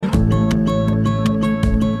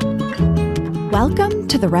Welcome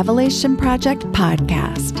to the Revelation Project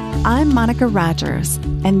podcast. I'm Monica Rogers,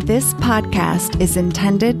 and this podcast is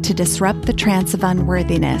intended to disrupt the trance of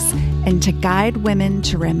unworthiness and to guide women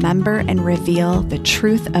to remember and reveal the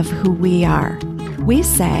truth of who we are. We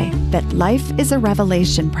say that life is a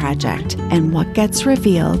revelation project, and what gets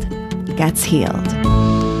revealed gets healed.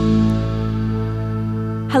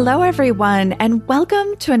 Hello, everyone, and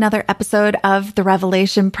welcome to another episode of the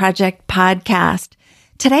Revelation Project podcast.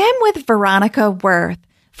 Today, I'm with Veronica Wirth.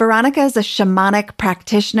 Veronica is a shamanic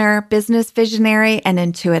practitioner, business visionary, and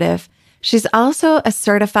intuitive. She's also a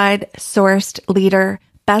certified sourced leader,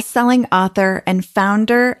 best-selling author, and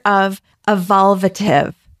founder of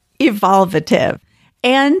Evolvative,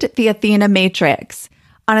 and the Athena Matrix.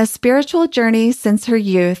 On a spiritual journey since her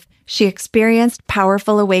youth, she experienced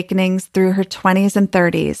powerful awakenings through her 20s and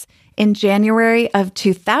 30s. In January of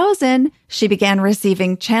 2000, she began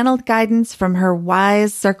receiving channeled guidance from her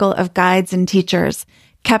wise circle of guides and teachers.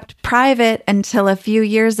 Kept private until a few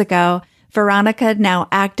years ago, Veronica now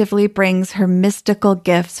actively brings her mystical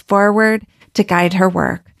gifts forward to guide her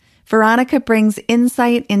work. Veronica brings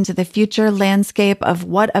insight into the future landscape of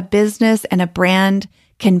what a business and a brand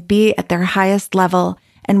can be at their highest level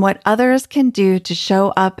and what others can do to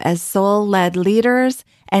show up as soul-led leaders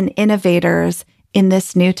and innovators in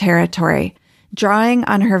this new territory. Drawing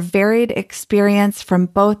on her varied experience from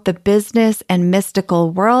both the business and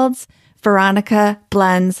mystical worlds, Veronica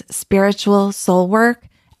blends spiritual soul work,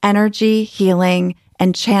 energy healing,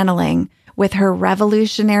 and channeling with her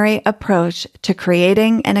revolutionary approach to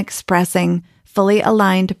creating and expressing fully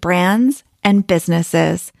aligned brands and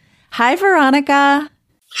businesses. Hi, Veronica.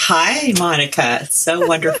 Hi, Monica. It's so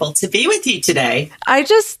wonderful to be with you today. I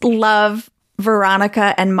just love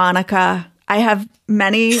Veronica and Monica. I have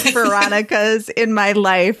many Veronicas in my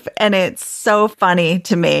life, and it's so funny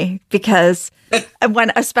to me because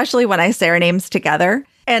especially when I say our names together,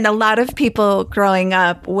 and a lot of people growing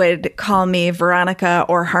up would call me Veronica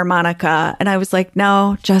or Harmonica, and I was like,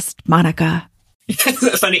 no, just Monica.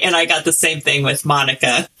 Funny, and I got the same thing with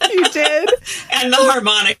Monica. You did? And the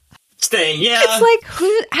harmonic thing, yeah. It's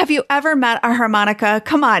like, have you ever met a harmonica?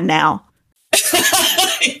 Come on now.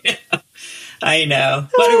 I know.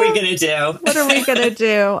 What are we going to do? What are we going to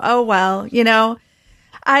do? Oh, well,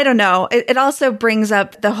 I don't know. It also brings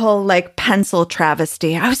up the whole pencil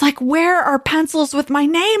travesty. I was like, where are pencils with my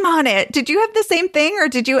name on it? Did you have the same thing or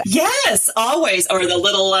did you? Yes, always. Or the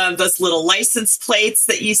little, those little license plates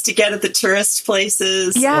that you used to get at the tourist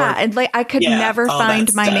places. Yeah. And I could never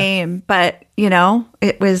find my name, but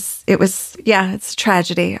it was, it's a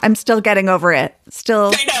tragedy. I'm still getting over it.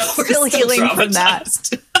 Still healing from that.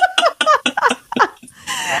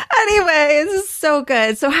 Anyway, this is so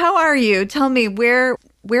good. So how are you? Tell me, where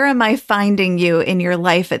am I finding you in your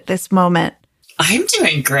life at this moment? I'm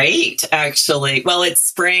doing great, actually. Well, it's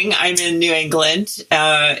spring. I'm in New England.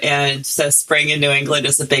 And so spring in New England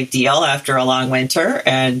is a big deal after a long winter.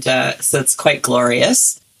 And so it's quite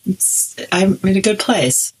glorious. I'm in a good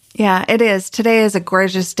place. Yeah, it is. Today is a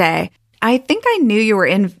gorgeous day. I think I knew you were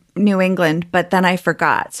in New England, but then I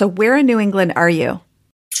forgot. So where in New England are you?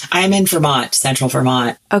 I'm in Vermont, central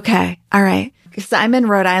Vermont. Okay. All right. Because I'm in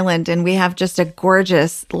Rhode Island and we have just a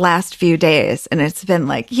gorgeous last few days. And it's been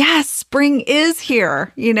like, yes, spring is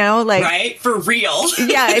here, Right? For real.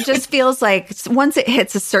 Yeah. It just feels like once it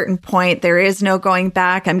hits a certain point, there is no going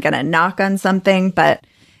back. I'm going to knock on something, but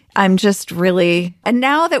I'm just really, and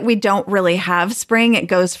now that we don't really have spring, it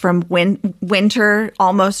goes from winter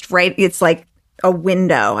almost right. It's like a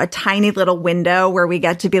window, a tiny little window where we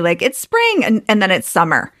get to be like, it's spring and then it's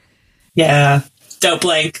summer. Yeah. Don't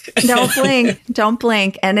blink. Don't blink. Don't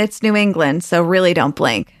blink. And it's New England. So really don't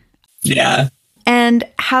blink. Yeah. And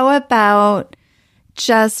how about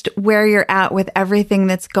just where you're at with everything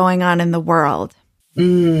that's going on in the world?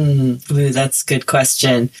 Ooh, that's a good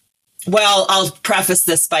question. Well, I'll preface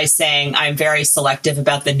this by saying I'm very selective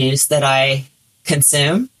about the news that I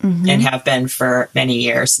consume and have been for many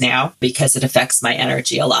years now because it affects my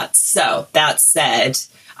energy a lot. So that said,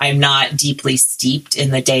 I'm not deeply steeped in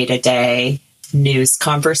the day-to-day news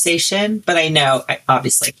conversation, but I know I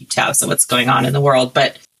obviously keep tabs on what's going on in the world,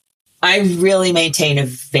 but I really maintain a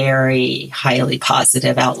very highly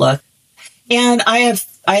positive outlook. And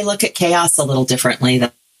I look at chaos a little differently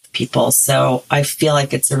than people. So I feel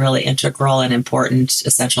like it's a really integral and important,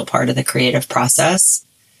 essential part of the creative process.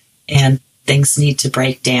 And things need to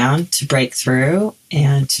break down to break through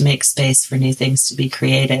and to make space for new things to be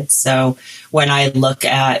created. So when I look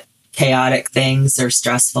at chaotic things or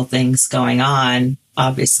stressful things going on,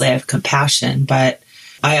 obviously I have compassion, but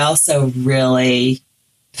I also really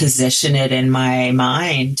position it in my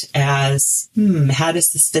mind as, how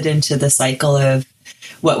does this fit into the cycle of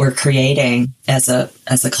what we're creating as a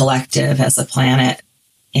collective, as a planet,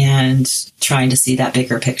 and trying to see that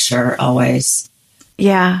bigger picture always.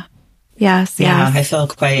 Yeah. Yes. Yeah. Yes. I feel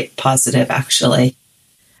quite positive, actually.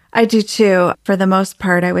 I do too. For the most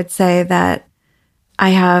part, I would say that I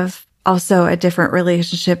have also a different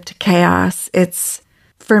relationship to chaos. It's,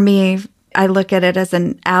 for me, I look at it as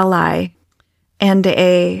an ally and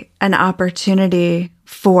an opportunity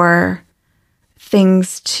for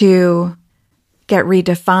things to get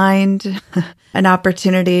redefined, an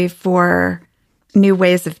opportunity for new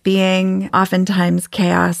ways of being. Oftentimes,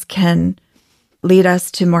 chaos can lead us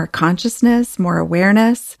to more consciousness, more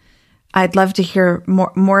awareness. I'd love to hear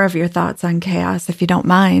more of your thoughts on chaos, if you don't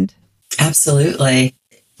mind. Absolutely.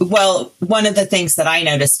 Well, one of the things that I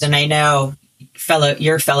noticed, and I know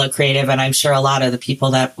your fellow creative, and I'm sure a lot of the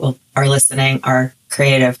people that are listening are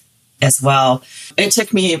creative as well. It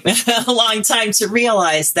took me a long time to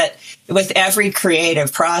realize that with every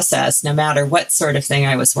creative process, no matter what sort of thing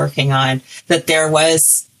I was working on, that there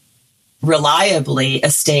was reliably a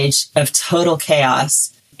stage of total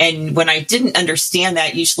chaos. And when I didn't understand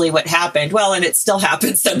that, usually what happened, well, and it still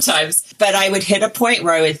happens sometimes, but I would hit a point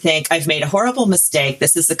where I would think, I've made a horrible mistake.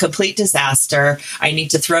 This is a complete disaster. I need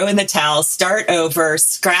to throw in the towel, start over,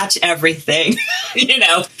 scratch everything,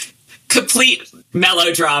 complete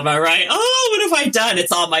melodrama, right? Oh, what have I done?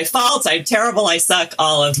 It's all my fault. I'm terrible. I suck.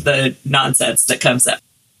 All of the nonsense that comes up.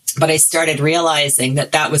 But I started realizing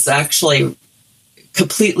that was actually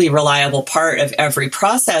completely reliable part of every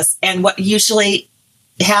process. And what usually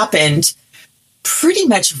happened pretty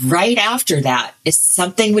much right after that is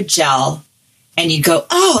something would gel and you'd go,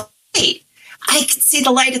 oh, wait, I can see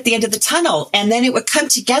the light at the end of the tunnel. And then it would come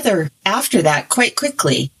together after that quite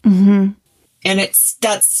quickly. Mm-hmm. And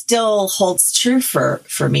that still holds true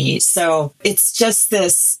for me. So it's just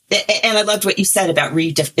this, and I loved what you said about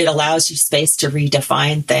it allows you space to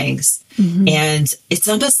redefine things. Mm-hmm. And it's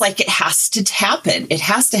almost like it has to happen. It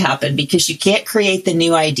has to happen because you can't create the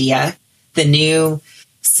new idea, the new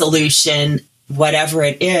solution, whatever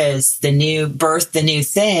it is, the new birth, the new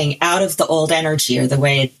thing out of the old energy or the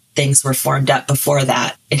way things were formed up before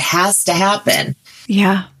that. It has to happen.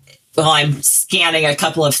 Yeah. Well, I'm scanning a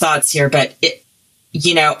couple of thoughts here, but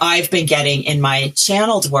I've been getting in my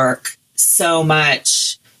channeled work so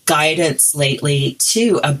much guidance lately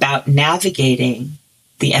too about navigating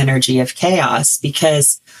the energy of chaos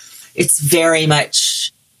because it's very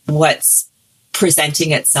much what's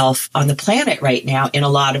presenting itself on the planet right now in a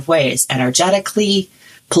lot of ways, energetically,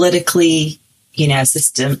 politically,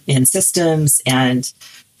 systems and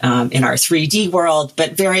in our 3D world,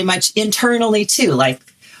 but very much internally too. Like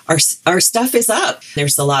our stuff is up.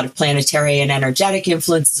 There's a lot of planetary and energetic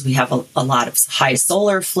influences. We have a lot of high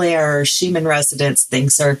solar flares, Schumann resonance.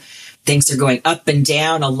 Things are going up and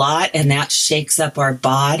down a lot, and that shakes up our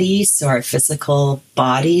bodies. So our physical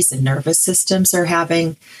bodies and nervous systems are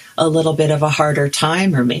having a little bit of a harder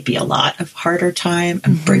time, or maybe a lot of harder time,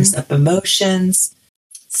 and brings up emotions.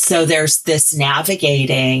 So there's this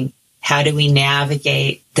navigating. How do we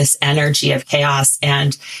navigate this energy of chaos?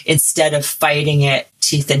 And instead of fighting it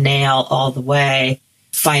tooth and nail all the way,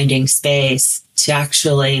 finding space to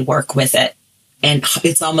actually work with it. And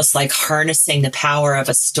it's almost like harnessing the power of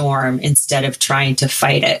a storm instead of trying to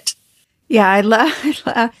fight it. Yeah,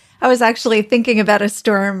 I was actually thinking about a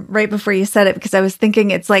storm right before you said it, because I was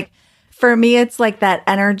thinking for me, it's like that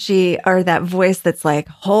energy or that voice that's like,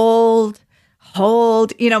 hold,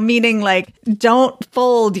 meaning like, don't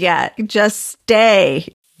fold yet, just stay.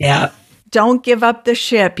 Yeah. Don't give up the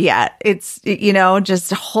ship yet. It's,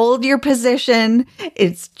 just hold your position.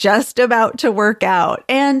 It's just about to work out.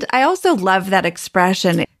 And I also love that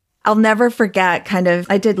expression. I'll never forget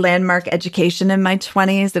I did landmark education in my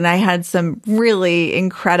 20s, and I had some really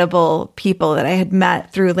incredible people that I had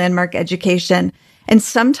met through landmark education. And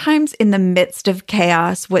sometimes in the midst of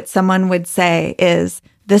chaos, what someone would say is,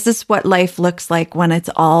 this is what life looks like when it's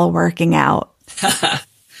all working out.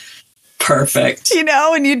 Perfect.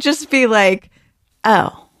 And you'd just be like,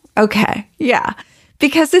 oh, okay. Yeah.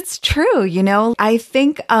 Because it's true. I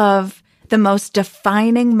think of the most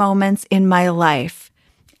defining moments in my life,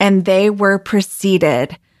 and they were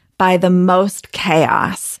preceded by the most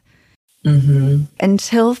chaos. Mm-hmm.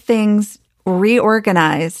 Until things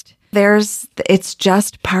reorganized, it's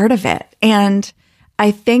just part of it. And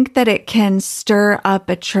I think that it can stir up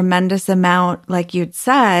a tremendous amount, like you'd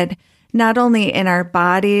said, not only in our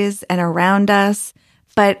bodies and around us,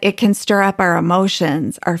 but it can stir up our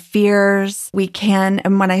emotions, our fears.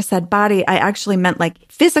 And when I said body, I actually meant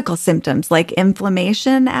like physical symptoms, like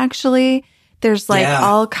inflammation, actually. There's like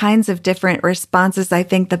all kinds of different responses I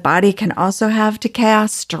think the body can also have to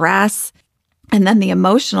chaos, stress, and then the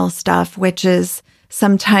emotional stuff, which is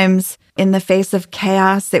sometimes in the face of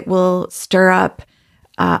chaos, it will stir up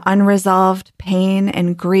unresolved pain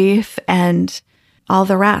and grief and all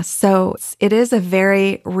the rest. So it is a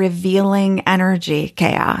very revealing energy,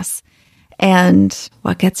 chaos. And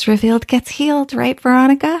what gets revealed gets healed, right,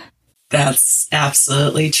 Veronica? That's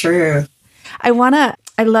absolutely true. I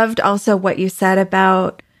loved also what you said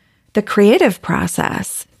about the creative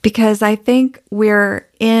process, because I think we're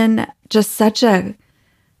in just such an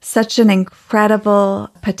incredible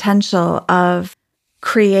potential of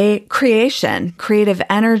creation, creative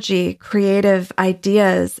energy, creative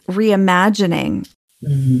ideas, reimagining,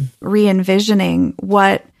 re-envisioning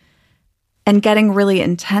and getting really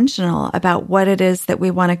intentional about what it is that we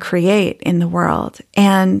want to create in the world.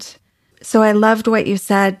 And so I loved what you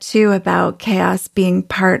said too about chaos being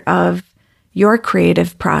part of your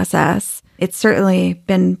creative process. It's certainly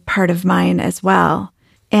been part of mine as well.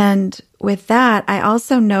 And with that, I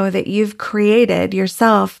also know that you've created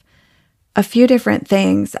yourself a few different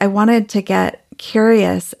things. I wanted to get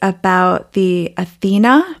curious about the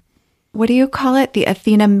Athena. What do you call it? The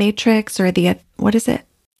Athena matrix, or what is it?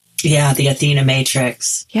 Yeah, the Athena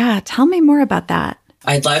matrix. Yeah, tell me more about that.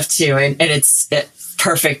 I'd love to. And it's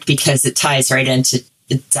perfect because it ties right into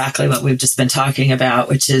exactly what we've just been talking about,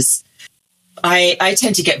 which is I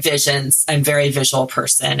tend to get visions. I'm a very visual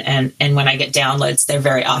person. And when I get downloads, they're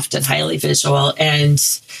very often highly visual. And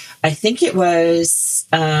I think it was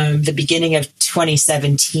the beginning of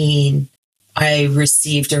 2017, I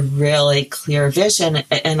received a really clear vision,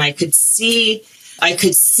 and I could see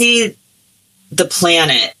the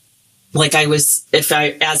planet like as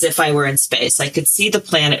if I were in space. I could see the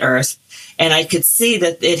planet Earth, and I could see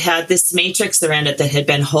that it had this matrix around it that had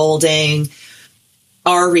been holding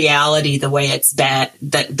our reality the way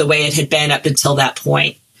the way it had been up until that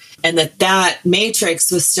point. And that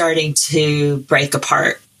matrix was starting to break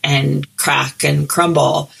apart and crack and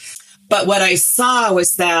crumble. But what I saw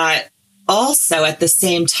was that also at the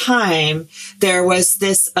same time, there was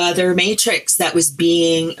this other matrix that was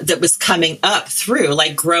coming up through,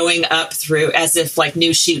 like growing up through, as if like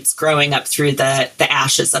new shoots growing up through the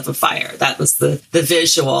ashes of a fire. That was the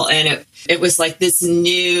visual. And it was like this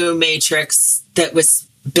new matrix that was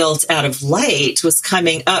built out of light was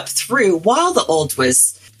coming up through while the old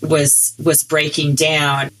was breaking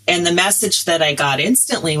down. And the message that I got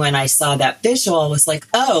instantly when I saw that visual was like,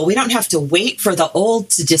 oh, we don't have to wait for the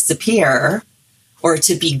old to disappear or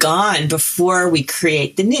to be gone before we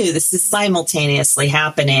create the new. This is simultaneously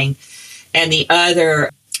happening. And the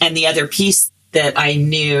other piece that I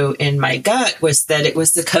knew in my gut was that it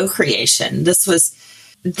was the co-creation. This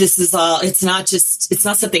is all, it's not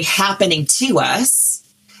something happening to us.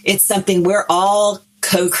 It's something we're all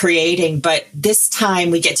co-creating, but this time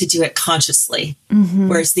we get to do it consciously. Mm-hmm.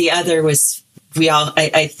 Whereas the other was,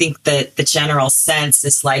 I think that the general sense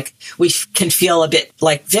is like we can feel a bit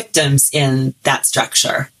like victims in that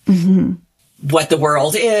structure, what the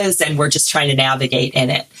world is, and we're just trying to navigate in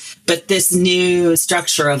it. But this new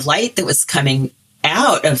structure of light that was coming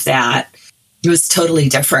out of that, it was totally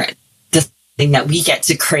different. The thing that we get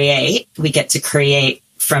to create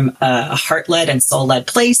from a heart-led and soul-led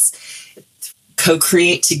place,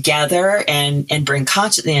 co-create together and bring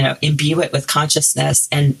imbue it with consciousness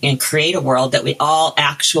and create a world that we all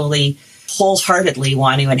actually wholeheartedly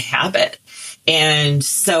want to inhabit. And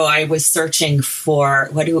so I was searching for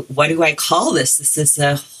what do I call this? This is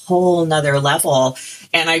a whole nother level.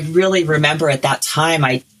 And I really remember at that time,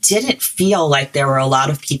 I didn't feel like there were a lot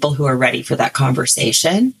of people who were ready for that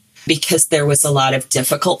conversation, because there was a lot of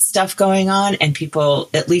difficult stuff going on, and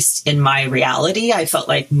people, at least in my reality, I felt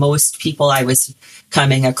like most people I was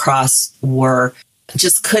coming across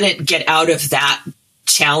just couldn't get out of that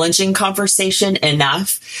challenging conversation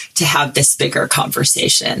enough to have this bigger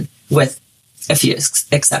conversation, with a few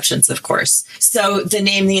exceptions, of course. So the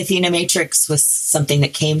name, the Athena Matrix, was something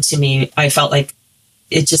that came to me. I felt like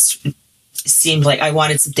it just seemed like I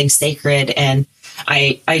wanted something sacred, and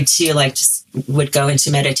I too just would go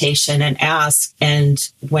into meditation and ask. And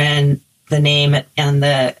when the name and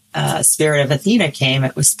the spirit of Athena came,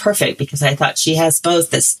 it was perfect, because I thought she has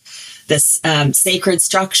both this sacred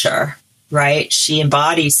structure, right? She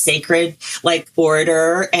embodies sacred like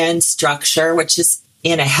order and structure, which is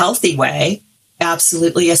in a healthy way,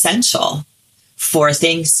 absolutely essential for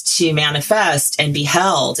things to manifest and be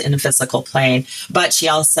held in a physical plane. But she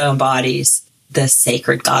also embodies the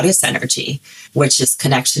sacred goddess energy, which is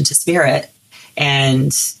connection to spirit,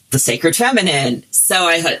 and the sacred feminine. So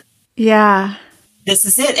I thought, yeah, this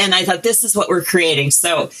is it. And I thought, this is what we're creating.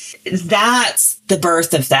 So that's the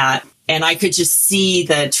birth of that. And I could just see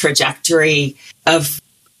the trajectory of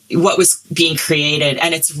what was being created.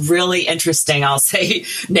 And it's really interesting. I'll say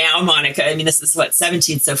now, Monica, I mean, this is what,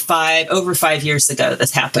 17. So over 5 years ago,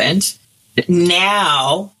 this happened.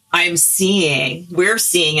 Now we're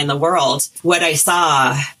seeing in the world what I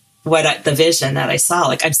saw, the vision that I saw,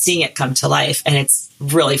 like I'm seeing it come to life, and it's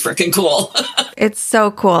really freaking cool. It's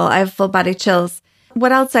so cool. I have full body chills.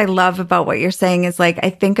 What else I love about what you're saying is, like, I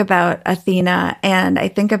think about Athena, and I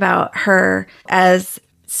think about her as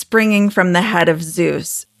springing from the head of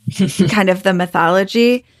Zeus, kind of the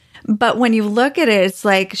mythology. But when you look at it, it's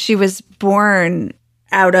like she was born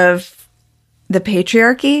out of the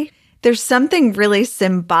patriarchy. There's something really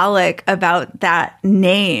symbolic about that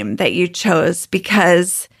name that you chose,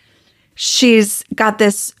 because she's got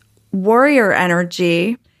this warrior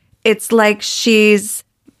energy. It's like she's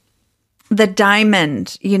the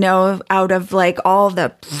diamond, out of like all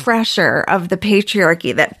the pressure of the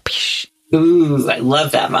patriarchy that ooh, I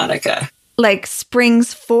love that, Monica. Like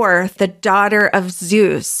springs forth, the daughter of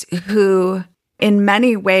Zeus, who in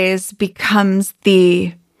many ways becomes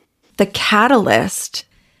the catalyst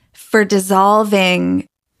for dissolving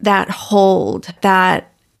that hold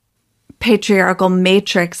that patriarchal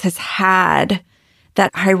matrix has had,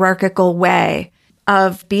 that hierarchical way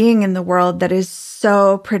of being in the world that is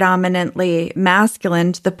so predominantly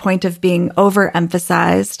masculine to the point of being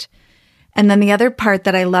overemphasized. And then the other part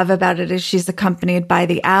that I love about it is she's accompanied by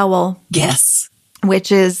the owl. Yes.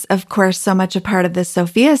 Which is, of course, so much a part of the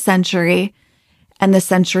Sophia century and the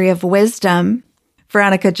century of wisdom.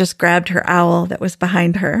 Veronica just grabbed her owl that was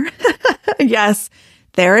behind her. Yes,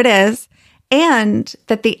 there it is. And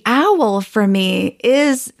that the owl for me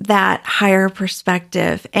is that higher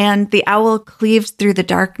perspective. And the owl cleaves through the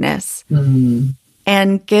darkness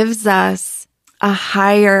and gives us a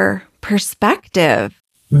higher perspective.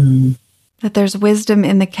 That there's wisdom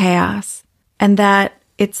in the chaos, and that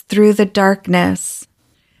it's through the darkness,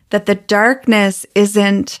 that the darkness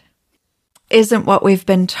isn't what we've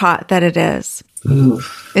been taught that it is. Ooh.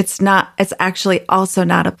 It's actually also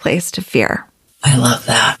not a place to fear. I love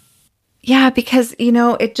that. Yeah, because,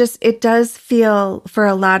 it does feel for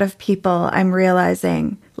a lot of people, I'm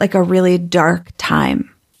realizing, like a really dark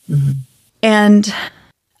time. And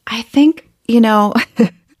I think,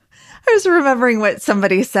 I was remembering what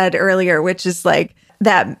somebody said earlier, which is like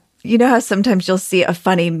that, how sometimes you'll see a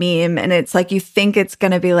funny meme and it's like, you think it's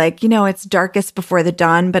going to be like, it's darkest before the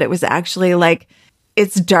dawn, but it was actually like,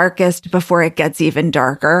 it's darkest before it gets even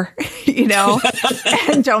darker,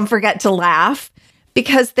 and don't forget to laugh,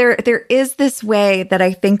 because there is this way that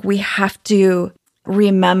I think we have to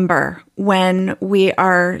remember when we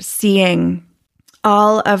are seeing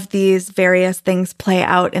all of these various things play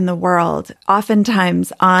out in the world,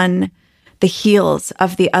 oftentimes on the heels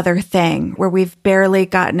of the other thing, where we've barely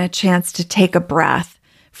gotten a chance to take a breath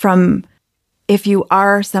from, if you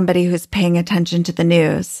are somebody who's paying attention to the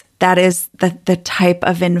news, that is the type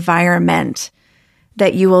of environment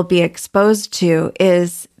that you will be exposed to,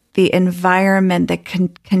 is the environment that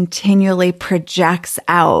continually projects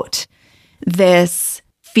out this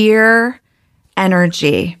fear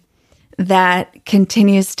energy that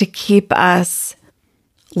continues to keep us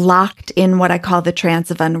locked in what I call the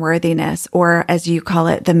trance of unworthiness, or as you call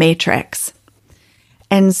it, the matrix.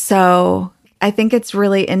 And so I think it's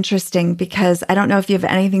really interesting, because I don't know if you have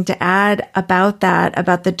anything to add about that,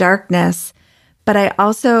 about the darkness, but I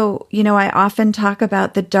also, I often talk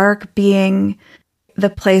about the dark being the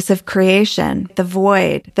place of creation, the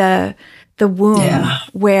void, the womb,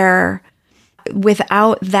 where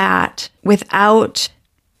without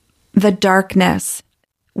the darkness,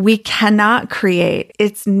 we cannot create.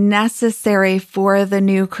 It's necessary for the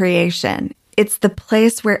new creation. It's the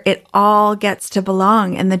place where it all gets to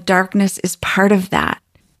belong, and the darkness is part of that.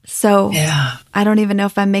 So I don't even know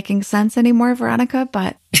if I'm making sense anymore, Veronica,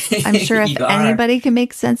 but I'm sure if anybody can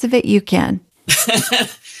make sense of it, you can.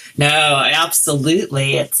 No,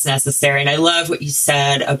 absolutely. It's necessary. And I love what you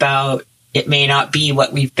said about it may not be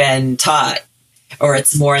what we've been taught, or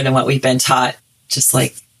it's more than what we've been taught, just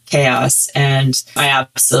like chaos. And I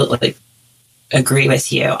absolutely agree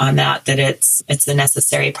with you on that it's the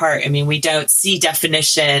necessary part. I mean, we don't see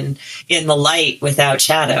definition in the light without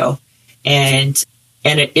shadow. And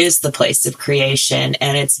it is the place of creation,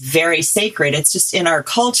 and it's very sacred. It's just in our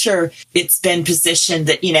culture, it's been positioned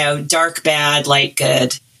that, dark bad, light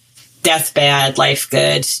good, death bad, life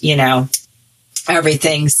good,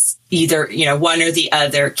 everything's either, one or the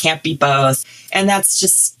other, can't be both. And that's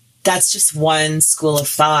just one school of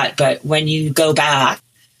thought. But when you go back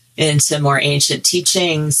into more ancient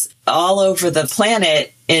teachings all over the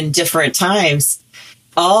planet in different times,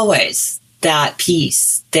 always that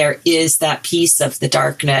peace. There is that peace of the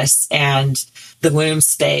darkness and the womb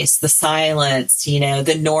space, the silence,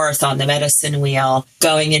 the north on the medicine wheel,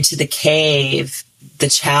 going into the cave, the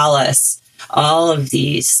chalice. All of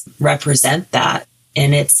these represent that.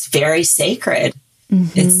 And it's very sacred.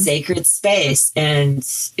 Mm-hmm. It's sacred space. And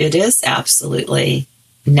it is absolutely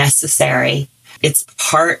necessary. It's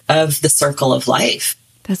part of the circle of life.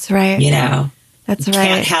 That's right. That's right.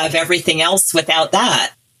 Can't have everything else without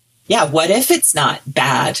that. Yeah. What if it's not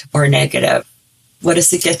bad or negative? What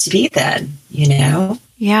does it get to be then?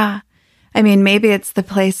 Yeah. I mean, maybe it's the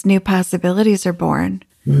place new possibilities are born.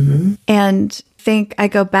 Mm-hmm. And I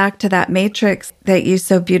go back to that matrix that you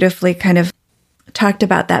so beautifully kind of talked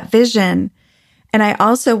about, that vision. And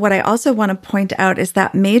what I also want to point out is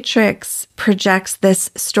that matrix projects this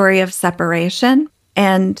story of separation.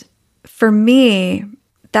 And for me,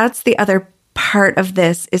 that's the other part of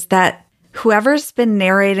this, is that whoever's been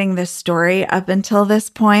narrating this story up until this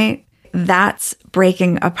point, that's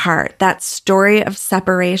breaking apart. That story of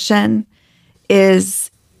separation is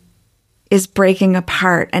breaking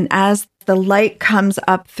apart. And as the light comes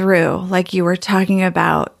up through, like you were talking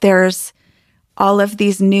about, there's all of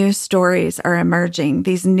these new stories are emerging,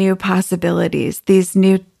 these new possibilities, these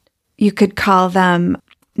new, you could call them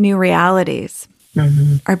new realities,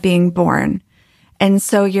 mm-hmm. are being born. And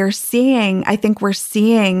so I think we're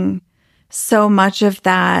seeing so much of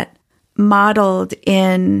that modeled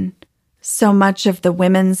in so much of the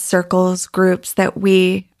women's circles groups that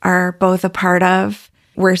we are both a part of.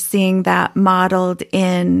 We're seeing that modeled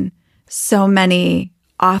in so many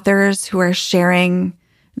authors who are sharing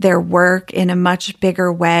their work in a much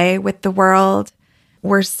bigger way with the world.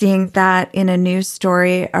 We're seeing that in a new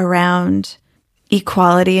story around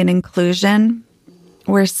equality and inclusion.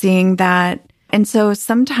 We're seeing that. And so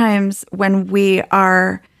sometimes when we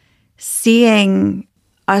are seeing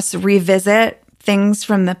us revisit things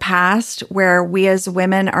from the past where we as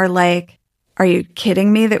women are like, are you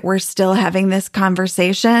kidding me that we're still having this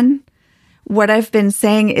conversation? What I've been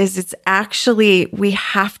saying is it's actually, we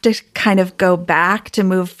have to kind of go back to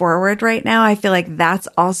move forward right now. I feel like that's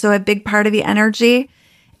also a big part of the energy,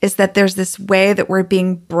 is that there's this way that we're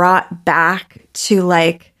being brought back to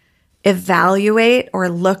like evaluate or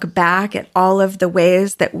look back at all of the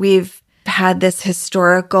ways that we've had this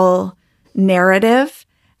historical narrative,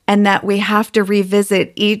 and that we have to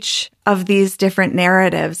revisit each of these different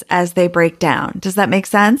narratives as they break down. Does that make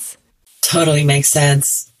sense? Totally makes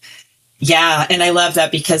sense. Yeah. And I love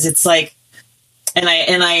that, because it's like, and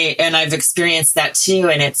I've experienced that too.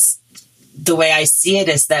 And it's the way I see it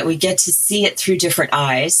is that we get to see it through different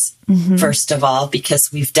eyes, mm-hmm. first of all,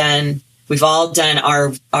 because we've all done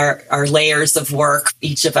our layers of work,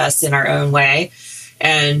 each of us in our own way.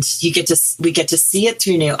 And we get to see it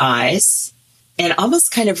through new eyes and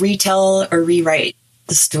almost kind of retell or rewrite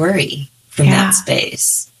the story from that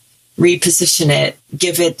space, reposition it,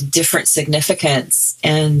 give it different significance,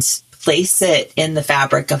 and place it in the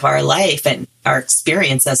fabric of our life and our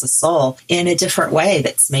experience as a soul in a different way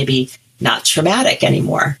that's maybe not traumatic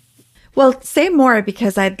anymore. Well, say more,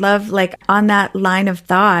 because I'd love, like, on that line of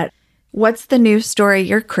thought, what's the new story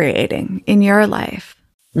you're creating in your life?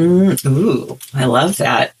 Ooh, I love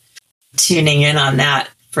that. Tuning in on that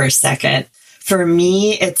for a second. For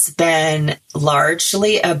me, it's been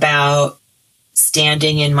largely about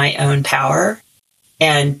standing in my own power.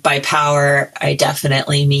 And by power, I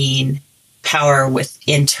definitely mean power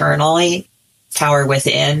internally, power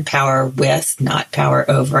within, power with, not power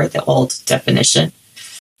over, the old definition.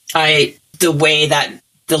 The way that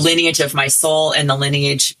the lineage of my soul and the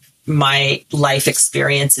lineage my life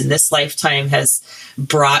experience in this lifetime has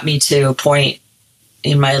brought me to a point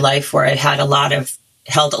in my life where I held a lot of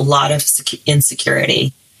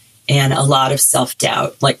insecurity and a lot of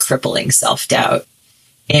self-doubt, like crippling self-doubt.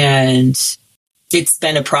 And it's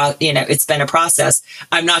been a process.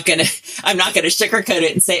 I'm not going to sugarcoat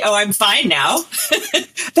it and say, oh, I'm fine now.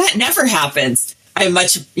 That never happens.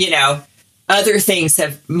 Other things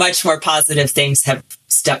much more positive things have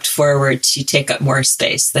stepped forward to take up more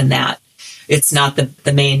space than that. It's not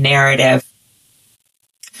the main narrative.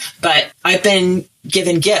 But I've been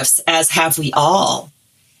given gifts, as have we all.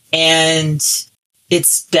 And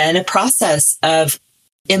it's been a process of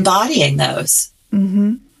embodying those,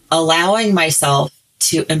 mm-hmm. allowing myself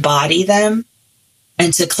to embody them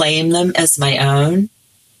and to claim them as my own,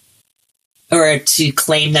 or to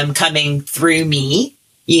claim them coming through me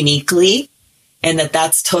uniquely, and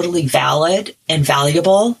that's totally valid and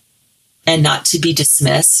valuable and not to be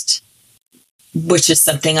dismissed, which is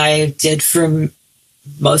something I did for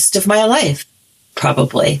most of my life,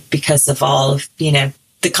 probably because of all of,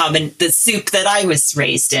 the soup that I was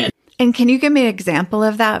raised in. And can you give me an example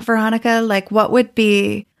of that, Veronica? Like what would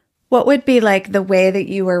be like the way that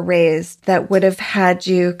you were raised that would have had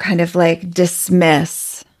you kind of like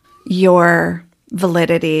dismiss your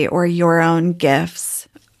validity or your own gifts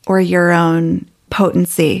or your own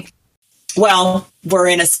potency? Well, we're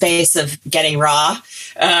in a space of getting raw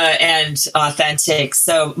and authentic.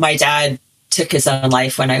 So my dad took his own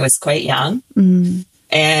life when I was quite young. Mm.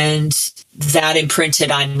 And that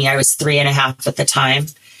imprinted on me. I was 3.5 at the time.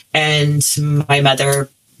 And my mother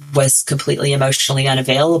was completely emotionally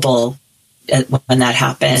unavailable when that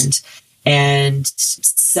happened. And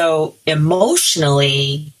so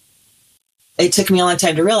emotionally, it took me a long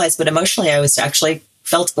time to realize, but emotionally, I was actually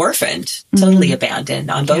felt orphaned, totally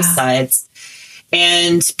abandoned on both sides.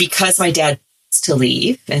 And because my dad was to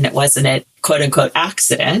leave, and it wasn't a quote unquote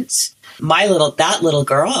accident, my little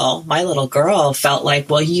girl felt like,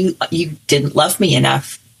 well, you didn't love me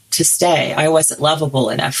enough to stay. I wasn't lovable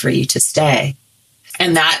enough for you to stay.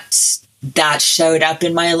 And that showed up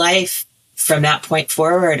in my life from that point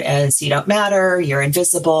forward as you don't matter, you're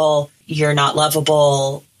invisible, you're not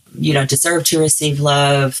lovable, you don't deserve to receive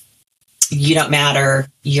love, you don't matter,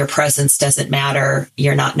 your presence doesn't matter,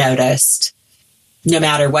 you're not noticed. No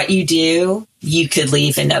matter what you do, you could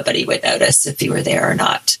leave and nobody would notice if you were there or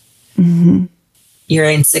not. Mm-hmm. You're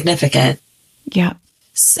insignificant. Yeah.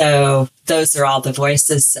 So those are all the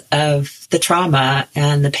voices of the trauma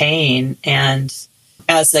and the pain. And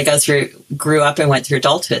as I grew up and went through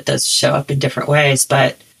adulthood, those show up in different ways.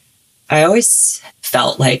 But I always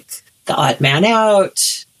felt like the odd man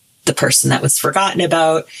out, the person that was forgotten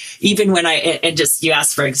about. Even when you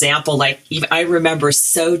asked for example, like I remember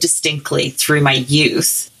so distinctly through my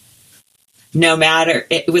youth, no matter,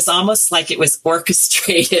 it was almost like it was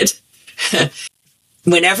orchestrated.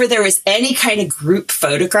 Whenever there was any kind of group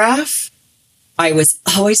photograph, I was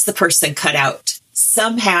always the person cut out.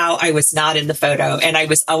 Somehow I was not in the photo, and I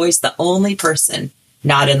was always the only person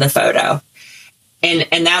not in the photo.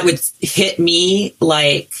 And that would hit me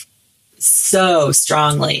like so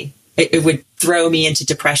strongly. It would throw me into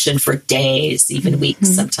depression for days, even weeks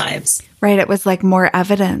sometimes. Right. It was like more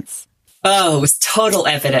evidence. Oh, it was total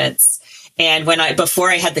evidence. And before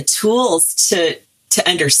I had the tools to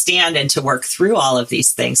understand and to work through all of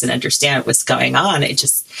these things and understand what was going on, it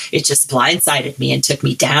just blindsided me and took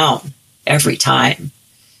me down every time.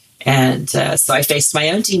 And so I faced my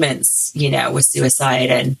own demons, with suicide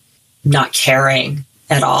and not caring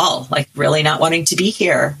at all, like really not wanting to be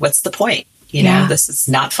here. What's the point? This is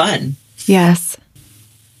not fun. Yes.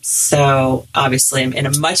 So obviously I'm in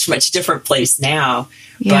a much, much different place now.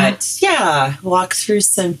 Yeah. But walk through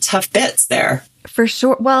some tough bits there. For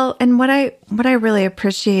sure. Well, and what I really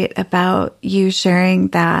appreciate about you sharing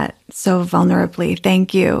that so vulnerably,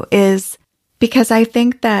 thank you, is because I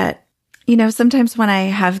think that, sometimes when I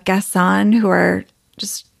have guests on who are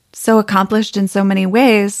just so accomplished in so many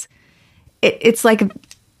ways, it's like,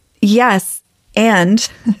 yes, and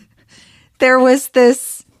there was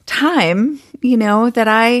this time, that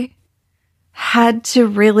I had to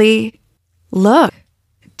really look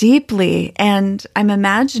deeply. And I'm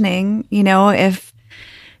imagining, if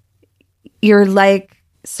you're like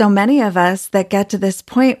so many of us that get to this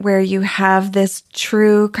point where you have this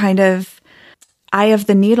true kind of eye of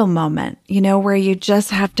the needle moment, where you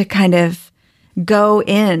just have to kind of go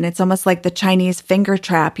in. It's almost like the Chinese finger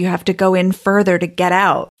trap. You have to go in further to get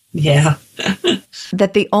out. Yeah.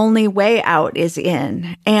 That the only way out is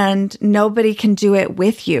in, and nobody can do it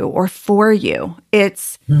with you or for you.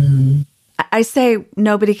 I say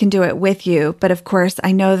nobody can do it with you, but of course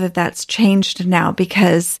I know that that's changed now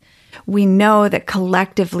because we know that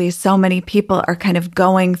collectively so many people are kind of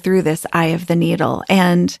going through this eye of the needle.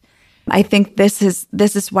 And I think this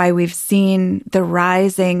is why we've seen the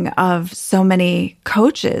rising of so many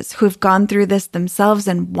coaches who've gone through this themselves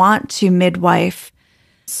and want to midwife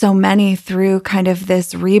so many through kind of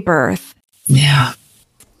this rebirth. Yeah.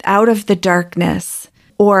 Out of the darkness,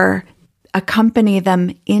 or accompany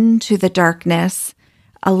them into the darkness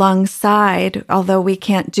alongside, although we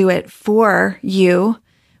can't do it for you,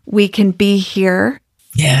 we can be here.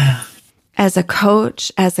 Yeah. As a coach,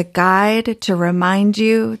 as a guide to remind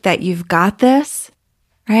you that you've got this,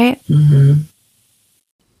 right? Mm-hmm.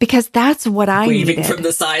 Because that's what I needed. Waving from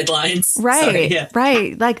the sidelines. Right, Sorry, yeah.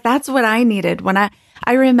 Right. Like that's what I needed when I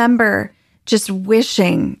remember just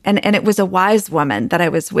wishing, and it was a wise woman that I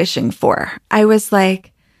was wishing for. I was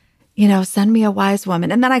like, send me a wise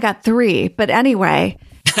woman. And then I got 3. But anyway,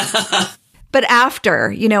 But after,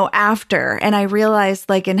 and I realized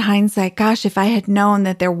like in hindsight, gosh, if I had known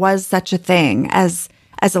that there was such a thing as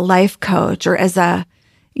a life coach or as a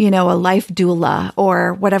life doula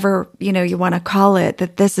or whatever, you want to call it,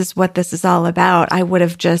 that this is what this is all about, I would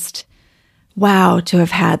have just, wow, to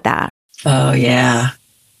have had that. Oh, yeah.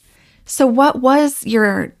 So what was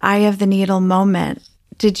your eye of the needle moment?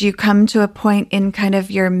 Did you come to a point in kind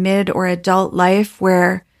of your mid or adult life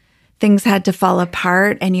where things had to fall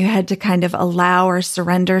apart and you had to kind of allow or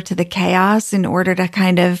surrender to the chaos in order to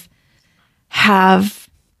kind of have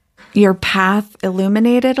your path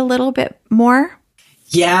illuminated a little bit more?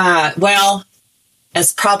 Yeah. Well,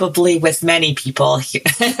 as probably with many people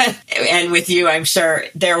and with you, I'm sure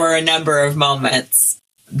there were a number of moments.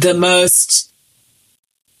 There was,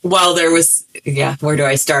 where do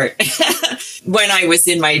I start? When I was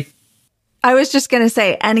in I was just going to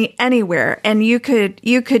say anywhere, and you could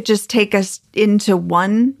just take us into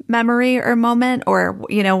one memory or moment or,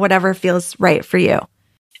 whatever feels right for you.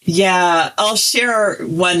 Yeah, I'll share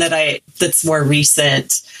one that's more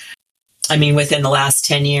recent. I mean, within the last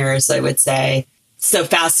 10 years, I would say. So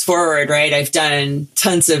fast forward, right? I've done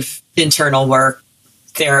tons of internal work,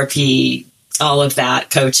 therapy, all of that,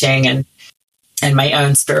 coaching and my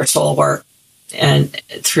own spiritual work and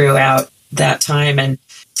throughout that time.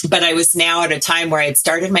 But I was now at a time where I had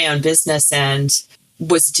started my own business and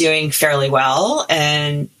was doing fairly well.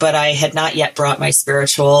 But I had not yet brought my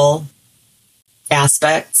spiritual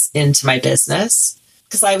aspects into my business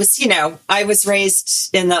because I was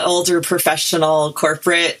raised in the older professional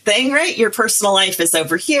corporate thing, right? Your personal life is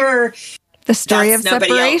over here. The story of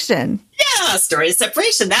separation. Yeah, story of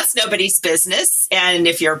separation. That's nobody's business. And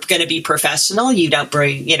if you're going to be professional, you don't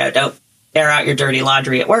don't air out your dirty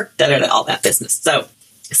laundry at work, all that business.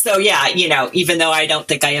 So yeah, even though I don't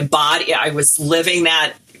think I was living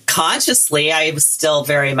that consciously, I was still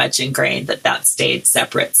very much ingrained that stayed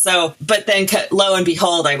separate. So, but then lo and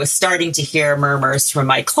behold, I was starting to hear murmurs from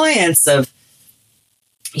my clients of,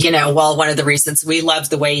 one of the reasons we love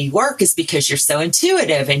the way you work is because you're so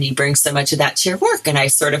intuitive and you bring so much of that to your work. And I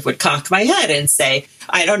sort of would cock my head and say,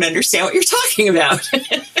 I don't understand what you're talking about.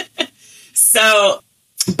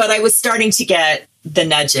 But I was starting to get the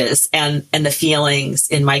nudges and the feelings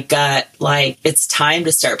in my gut, like it's time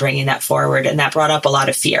to start bringing that forward. And that brought up a lot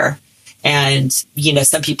of fear. And,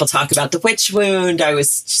 some people talk about the witch wound.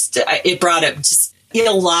 It brought up just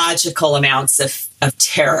illogical amounts of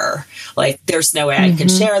terror. Like there's no way I can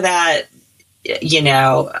share that.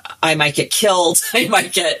 I might get killed. I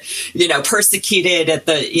might get, persecuted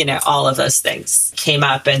all of those things came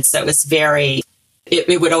up. And so it was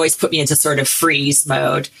it would always put me into sort of freeze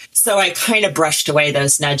mode. So I kind of brushed away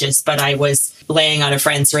those nudges, but I was laying on a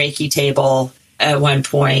friend's Reiki table at one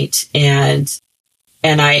point and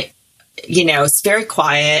I, it's very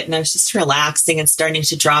quiet and I was just relaxing and starting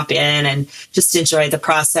to drop in and just enjoy the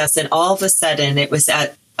process. And all of a sudden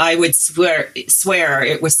I would swear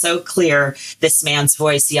it was so clear. This man's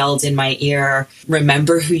voice yelled in my ear,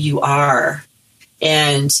 "Remember who you are."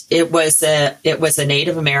 And it was a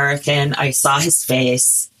Native American. I saw his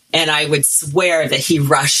face and I would swear that he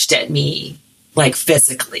rushed at me like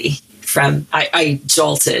physically I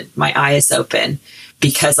jolted, my eyes open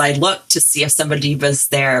because I looked to see if somebody was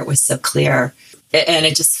there. It was so clear. And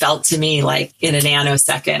it just felt to me like in a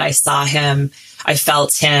nanosecond, I saw him, I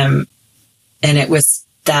felt him, and it was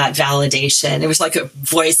that validation. It was like a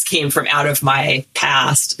voice came from out of my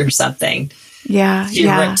past or something. Yeah.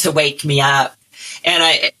 To wake me up.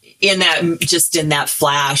 And in that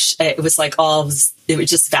flash, it was like it was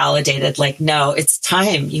just validated, like, no, it's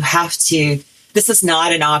time. You have to, this is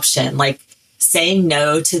not an option. Like saying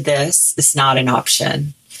no to this is not an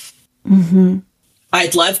option. Mm-hmm.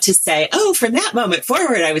 I'd love to say, from that moment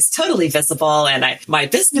forward, I was totally visible and my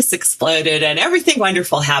business exploded and everything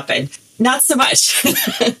wonderful happened. Not so much,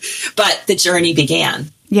 but the journey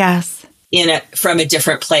began. Yes. From a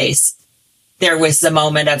different place. There was a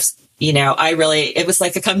moment of, it was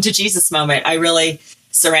like a come to Jesus moment. I really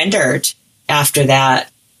surrendered after that.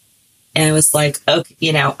 And it was like,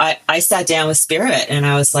 I sat down with spirit and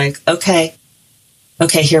I was like, okay,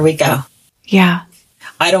 here we go. Yeah.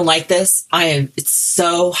 I don't like this. It's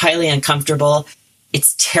so highly uncomfortable.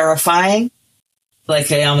 It's terrifying.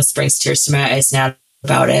 Like it almost brings tears to my eyes now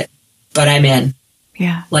about it, but I'm in.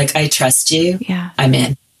 Yeah. Like I trust you. Yeah. I'm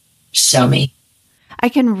in. Show me. I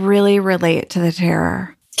can really relate to the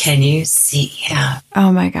terror. Can you see? Yeah.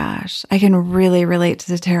 Oh my gosh. I can really relate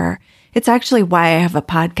to the terror. It's actually why I have a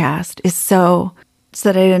podcast, is so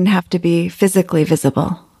that I didn't have to be physically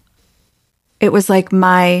visible. It was like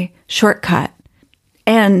my shortcut.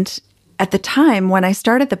 And at the time when I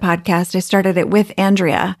started the podcast, I started it with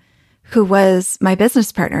Andrea, who was my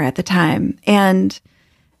business partner at the time. And,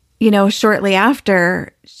 shortly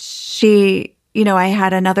after, I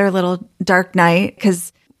had another little dark night,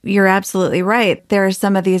 because you're absolutely right. There are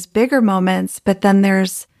some of these bigger moments, but then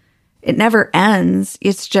it never ends.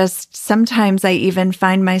 It's just sometimes I even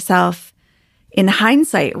find myself in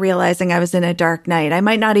hindsight realizing I was in a dark night. I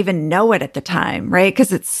might not even know it at the time, right?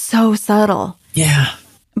 Because it's so subtle. Yeah.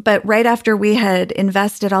 But right after we had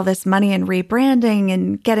invested all this money in rebranding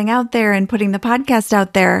and getting out there and putting the podcast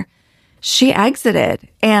out there, she exited.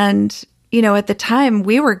 And, at the time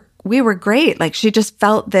we were great. Like, she just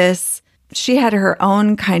felt this, she had her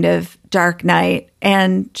own kind of dark night,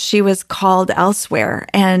 and she was called elsewhere,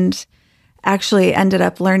 and actually ended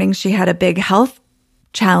up learning she had a big health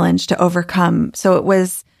challenge to overcome. So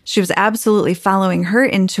she was absolutely following her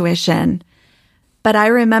intuition. But I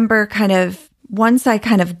remember once I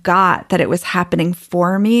got that it was happening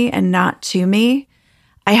for me and not to me,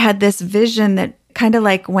 I had this vision that kind of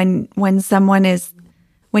like when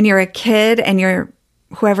you're a kid and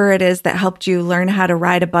whoever it is that helped you learn how to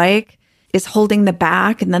ride a bike is holding the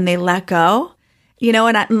back and then they let go, and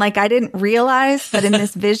I didn't realize, but in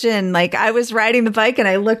this vision, like, I was riding the bike and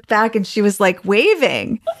I looked back and she was like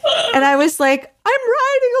waving and I was like, I'm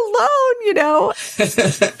riding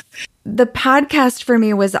alone, The podcast for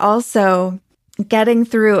me was also getting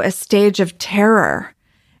through a stage of terror.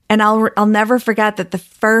 And I'll never forget that the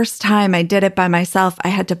first time I did it by myself, I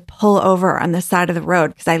had to pull over on the side of the road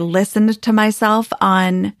because I listened to myself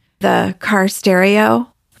on the car stereo.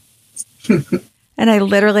 And I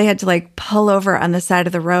literally had to pull over on the side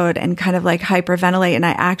of the road and kind of hyperventilate. And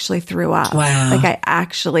I actually threw up. Wow. I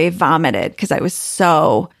actually vomited because I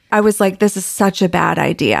was like, this is such a bad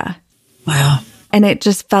idea. Wow. And it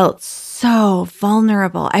just felt so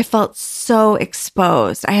vulnerable. I felt so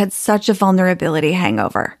exposed. I had such a vulnerability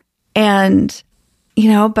hangover. And,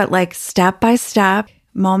 but step by step,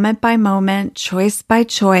 moment by moment, choice by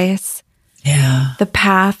choice, the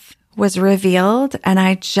path was revealed, and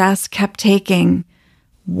I just kept taking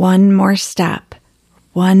one more step.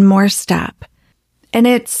 And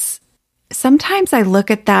sometimes I look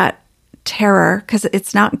at that terror because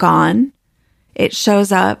it's not gone. It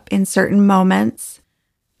shows up in certain moments,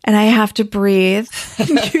 and I have to breathe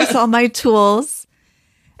and use all my tools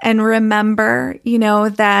and remember,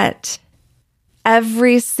 that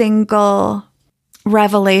every single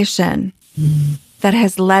revelation that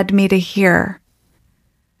has led me to here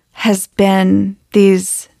has been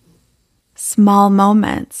these small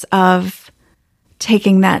moments of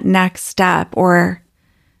taking that next step or,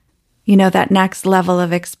 that next level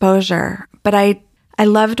of exposure. But I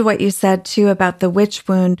loved what you said too about the witch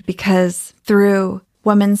wound, because through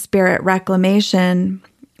Woman Spirit Reclamation,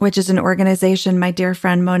 which is an organization my dear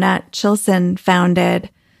friend Monette Chilson founded,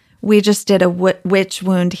 we just did a witch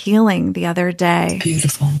wound healing the other day.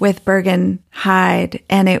 Beautiful. With Bergen Hyde,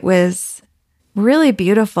 and it was really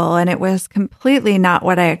beautiful, and it was completely not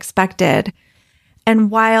what I expected. And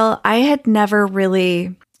while I had never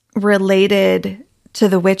really related to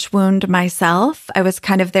the witch wound myself, I was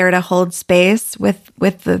kind of there to hold space with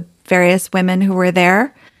the various women who were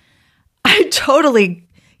there. I totally,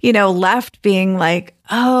 left being like,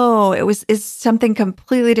 oh, it's something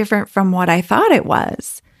completely different from what I thought it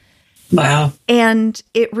was. Wow. And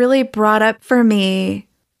it really brought up for me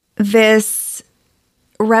this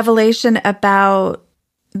revelation about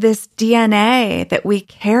this DNA that we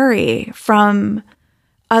carry from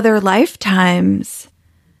other lifetimes,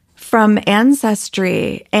 from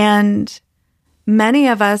ancestry. And many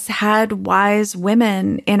of us had wise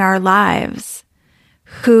women in our lives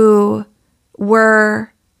who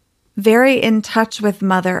were very in touch with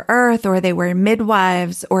Mother Earth, or they were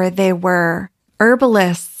midwives, or they were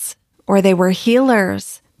herbalists, or they were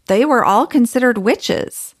healers. They were all considered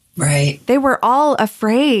witches. Right. They were all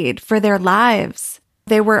afraid for their lives.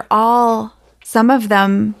 They were all, some of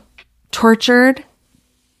them, tortured,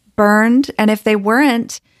 burned. And if they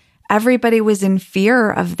weren't, everybody was in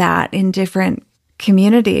fear of that in different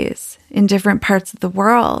communities, in different parts of the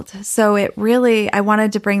world. So it really, I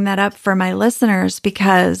wanted to bring that up for my listeners,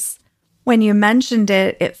 because when you mentioned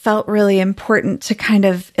it, it felt really important to kind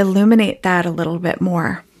of illuminate that a little bit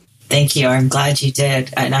more. Thank you. I'm glad you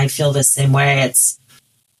did. And I feel the same way.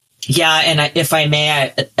 And if I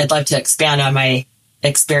may, I'd love to expand on my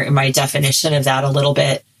experience, my definition of that a little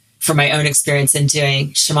bit from my own experience in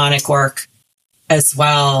doing shamanic work as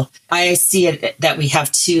well. I see it that we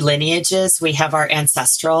have two lineages. We have our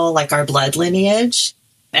ancestral, like our blood lineage,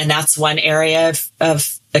 and that's one area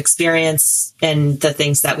of experience and the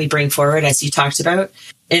things that we bring forward, as you talked about.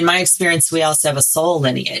 In my experience, we also have a soul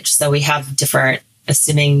lineage. So we have different,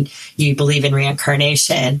 assuming you believe in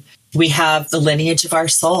reincarnation, we have the lineage of our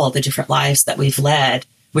soul, the different lives that we've led,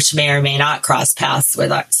 which may or may not cross paths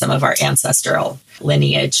with some of our ancestral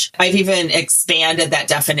lineage. I've even expanded that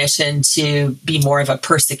definition to be more of a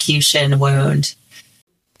persecution wound.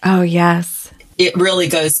 Oh, yes. It really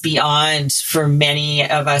goes beyond, for many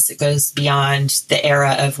of us, it goes beyond the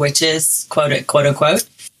era of witches, quote unquote,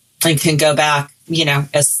 and can go back,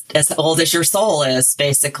 as old as your soul is,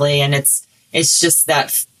 basically. And it's just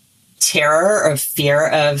that terror or fear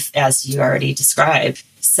of, as you already described,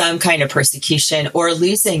 some kind of persecution or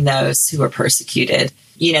losing those who are persecuted.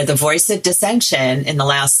 The voice of dissension in the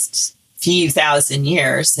last few thousand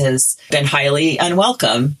years has been highly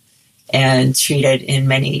unwelcome and treated in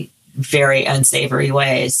many very unsavory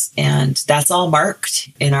ways. And that's all marked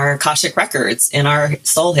in our Akashic records, in our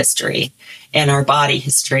soul history, in our body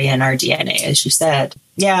history, and our DNA, as you said.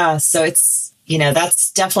 Yeah. So it's,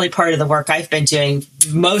 that's definitely part of the work I've been doing,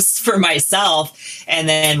 most for myself, and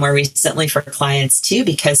then more recently for clients too,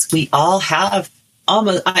 because we all have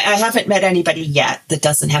I haven't met anybody yet that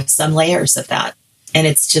doesn't have some layers of that. And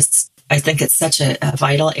it's just, I think it's such a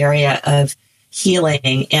vital area of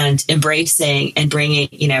healing and embracing and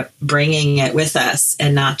bringing it with us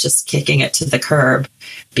and not just kicking it to the curb,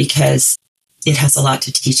 because it has a lot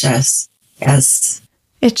to teach us. Yes.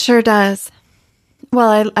 It sure does.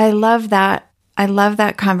 Well, I love that. I love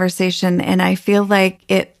that conversation. And I feel like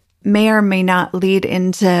it may or may not lead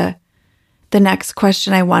into the next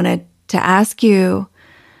question I wanted to ask you.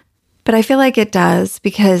 But I feel like it does,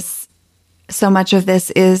 because so much of this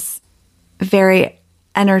is very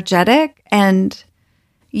energetic, and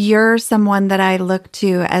you're someone that I look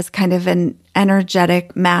to as kind of an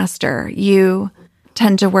energetic master. You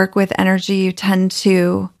tend to work with energy. You tend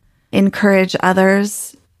to encourage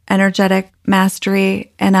others' energetic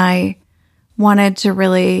mastery. And I wanted to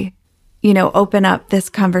really, open up this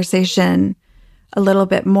conversation a little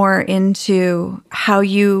bit more into how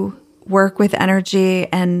you work with energy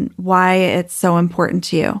and why it's so important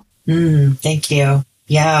to you. Thank you.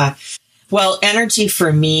 Yeah. Well, energy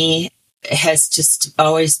for me has just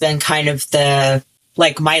always been kind of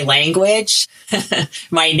my language,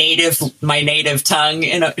 my native tongue,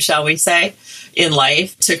 shall we say, in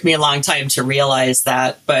life. It took me a long time to realize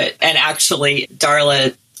that. And actually,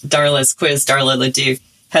 Darla's quiz, Darla Ledoux,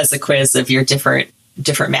 has a quiz of your different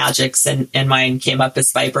magics, and mine came up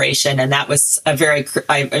as vibration. And that was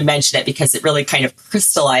I mentioned it because it really kind of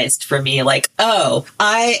crystallized for me,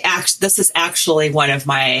 this is actually one of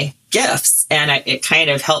my gifts. And it kind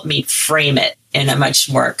of helped me frame it in a much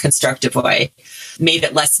more constructive way, made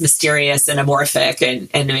it less mysterious and amorphic,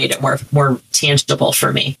 and made it more tangible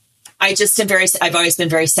for me. I've always been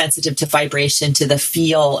very sensitive to vibration, to the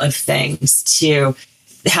feel of things, to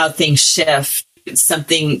how things shift.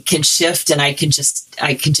 Something can shift and I can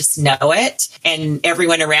just know it. And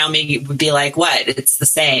everyone around me would be like, what? It's the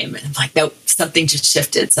same. And I'm like, nope, something just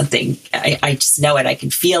shifted. I just know it. I can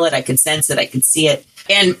feel it. I can sense it. I can see it.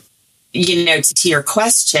 And, to your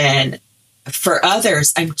question, for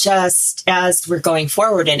others, I'm just, as we're going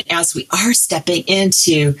forward and as we are stepping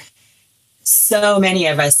into, so many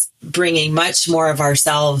of us bringing much more of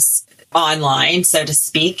ourselves online, so to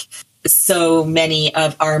speak, so many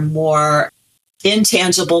of our more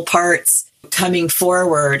intangible parts coming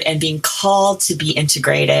forward and being called to be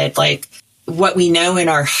integrated, like what we know in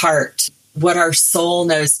our heart, what our soul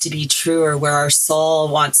knows to be true, or where our soul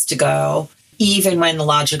wants to go, even when the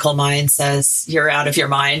logical mind says you're out of your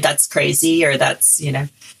mind, that's crazy, or that's,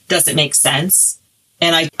 doesn't make sense.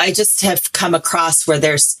 And I just have come across where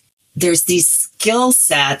there's these skill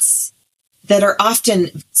sets that are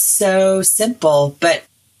often so simple, but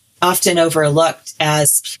often overlooked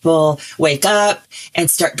as people wake up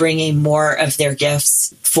and start bringing more of their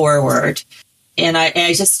gifts forward. And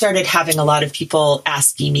I just started having a lot of people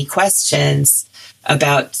asking me questions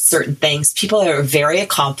about certain things. People are very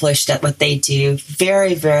accomplished at what they do,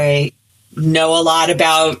 very, very know a lot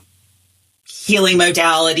about healing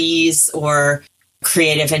modalities or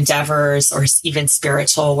creative endeavors or even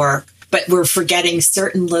spiritual work. But we're forgetting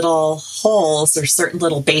certain little holes or certain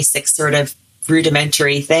little basic sort of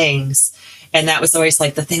rudimentary things. And that was always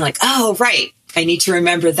like the thing, like, oh, right, I need to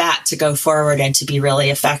remember that to go forward and to be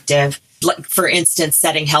really effective. Like, for instance,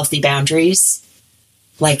 setting healthy boundaries,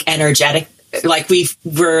 like energetic, like we've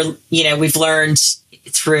learned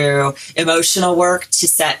through emotional work to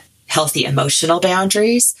set healthy emotional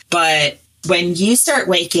boundaries. But when you start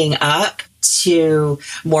waking up to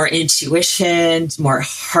more intuition, more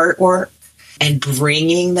heart work, and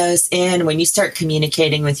bringing those in, when you start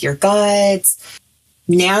communicating with your guides,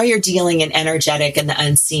 now you're dealing in energetic and the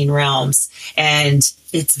unseen realms. And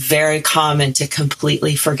it's very common to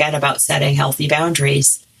completely forget about setting healthy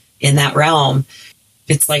boundaries. in that realm,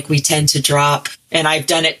 it's like we tend to drop. And I've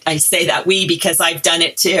done it. I say that we because I've done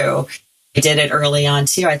it too. I did it early on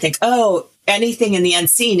too. I think, oh, anything in the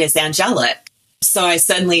unseen is angelic. So I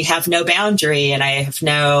suddenly have no boundary and I have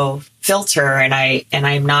no filter, and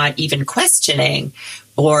I'm not even questioning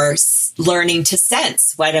or learning to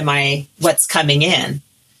sense what's coming in.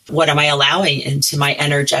 What am I allowing into my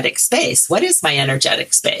energetic space? What is my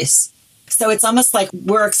energetic space? So it's almost like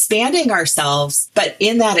we're expanding ourselves, but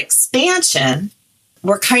in that expansion,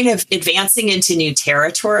 we're kind of advancing into new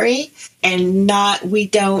territory, and we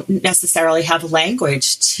don't necessarily have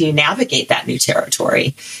language to navigate that new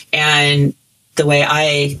territory. And the way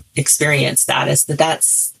I experience that is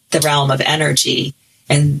that's the realm of energy.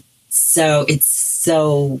 And so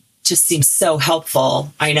just seems so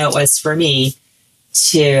helpful. I know it was for me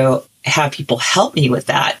to have people help me with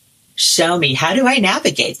that. Show me, how do I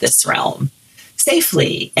navigate this realm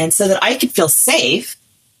safely? And so that I could feel safe.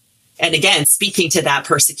 And again, speaking to that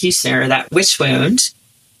persecution or that witch wound,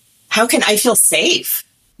 how can I feel safe?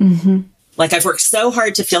 Mm-hmm. Like I've worked so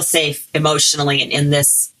hard to feel safe emotionally and in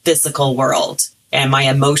this physical world and my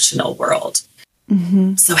emotional world.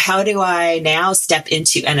 Mm-hmm. So how do I now step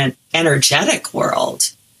into an energetic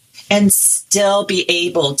world and still be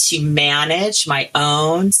able to manage my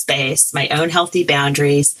own space, my own healthy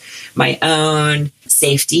boundaries, my own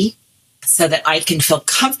safety, so that I can feel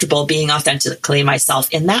comfortable being authentically myself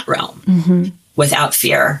in that realm without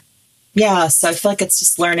fear? Yeah, so I feel like it's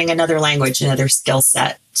just learning another language, another skill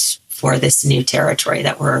set for this new territory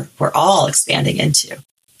that we're all expanding into.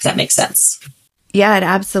 If that makes sense. Yeah, it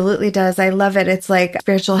absolutely does. I love it. It's like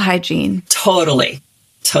spiritual hygiene. Totally.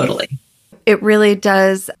 It really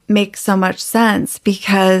does make so much sense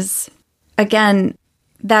because, again,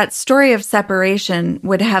 that story of separation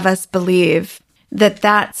would have us believe that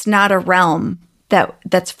that's not a realm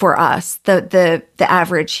that's for us, the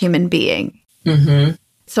average human being. Mm-hmm.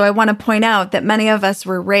 So I want to point out that many of us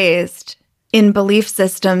were raised in belief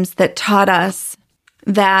systems that taught us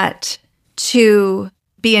that to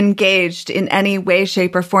be engaged in any way,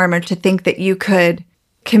 shape, or form, or to think that you could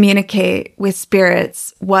communicate with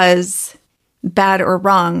spirits was bad or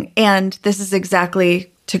wrong. And this is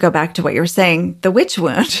exactly, to go back to what you were saying, the witch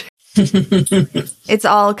wound. It's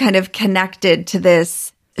all kind of connected to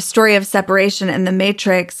this story of separation, and the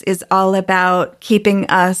Matrix is all about keeping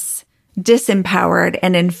us disempowered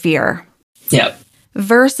and in fear. Yep.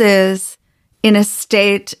 Versus in a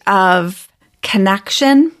state of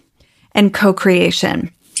connection and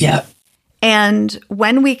co-creation. Yep. And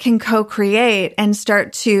when we can co-create and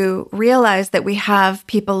start to realize that we have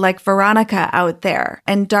people like Veronica out there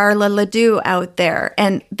and Darla Ledoux out there,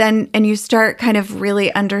 and you start kind of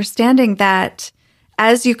really understanding that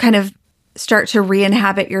as you kind of start to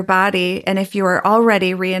re-inhabit your body, and if you are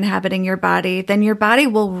already re-inhabiting your body, then your body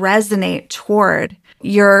will resonate toward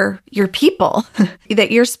your people that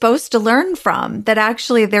you're supposed to learn from, that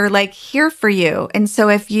actually they're like here for you. And so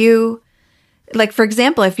if you, like, for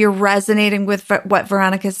example, if you're resonating with what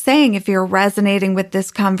Veronica's saying, if you're resonating with this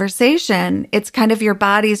conversation, it's kind of your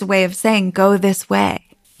body's way of saying, go this way.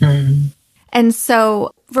 Mm. And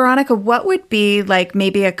so, Veronica, what would be like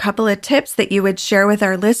maybe a couple of tips that you would share with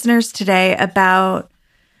our listeners today about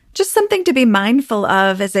just something to be mindful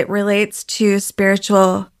of as it relates to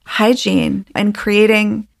spiritual hygiene and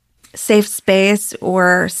creating safe space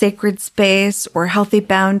or sacred space or healthy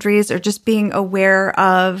boundaries, or just being aware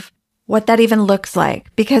of what that even looks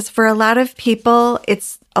like? Because for a lot of people,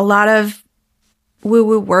 it's a lot of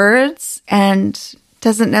woo-woo words and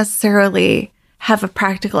doesn't necessarily have a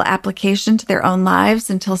practical application to their own lives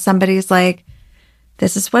until somebody's like,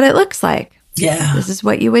 this is what it looks like. Yeah. This is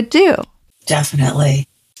what you would do. Definitely.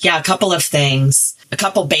 Yeah, a couple of things. A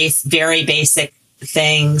couple very basic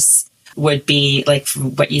things would be like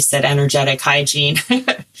what you said, energetic hygiene,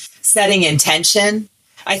 setting intention.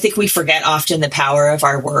 I think we forget often the power of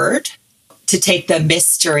our word to take the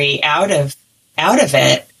mystery out of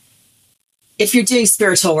it. If you're doing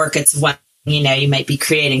spiritual work, it's one, you might be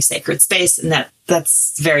creating sacred space, and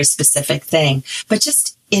that's a very specific thing. But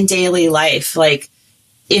just in daily life, like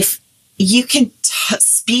if you can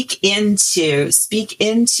speak into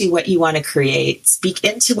what you want to create, speak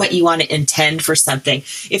into what you want to intend for something.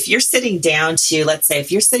 If you're sitting down to, let's say,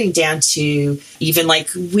 even like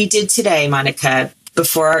we did today, Monica,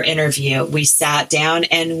 before our interview, we sat down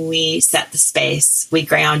and we set the space. We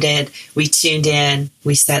grounded, we tuned in,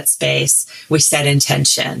 we set space, we set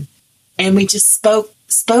intention, and we just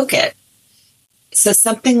spoke it. So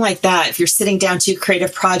something like that, if you're sitting down to create a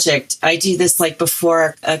project, I do this like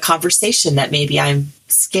before a conversation that maybe I'm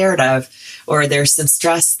scared of, or there's some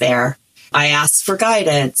stress there. I ask for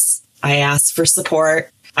guidance. I ask for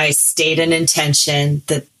support. I state an intention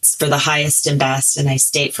that's for the highest and best, and I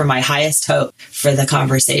state for my highest hope for the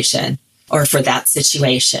conversation or for that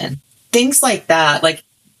situation. Things like that, like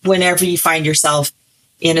whenever you find yourself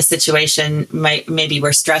in a situation maybe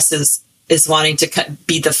where stress is wanting to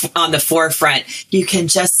be on the forefront, you can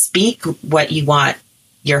just speak what you want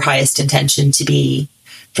your highest intention to be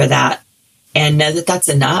for that and know that that's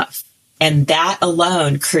enough. And that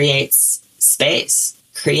alone creates space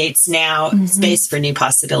space for new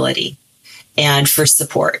possibility and for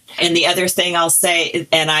support. And the other thing I'll say,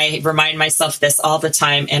 and I remind myself this all the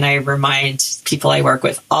time, and I remind people I work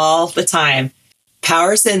with all the time,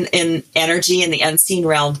 powers in energy in the unseen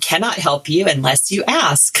realm cannot help you unless you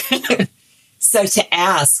ask. So to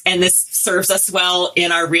ask, and this serves us well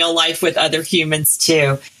in our real life with other humans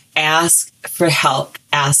too, ask for help,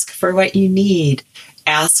 ask for what you need,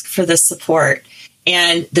 ask for the support.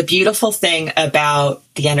 And the beautiful thing about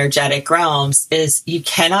the energetic realms is you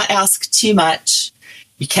cannot ask too much.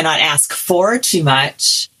 You cannot ask for too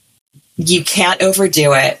much. You can't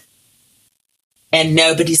overdo it. And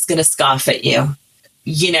nobody's going to scoff at you.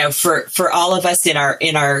 You know, for all of us in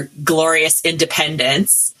our glorious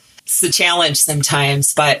independence, it's a challenge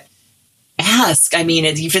sometimes, but ask. I mean,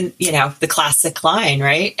 it's even, the classic line,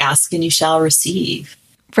 right? Ask and you shall receive.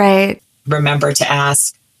 Right. Remember to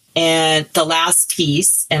ask. And the last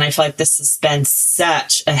piece, and I feel like this has been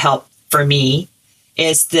such a help for me,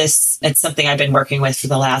 is this, it's something I've been working with for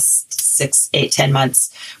the last 6, 8, 10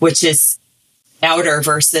 months, which is outer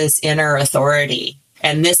versus inner authority.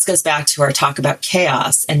 And this goes back to our talk about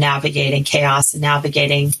chaos and navigating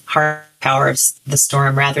hard power of the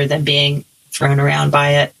storm rather than being thrown around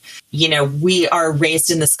by it. We are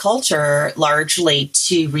raised in this culture largely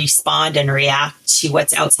to respond and react to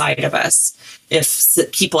what's outside of us. If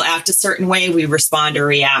people act a certain way, we respond or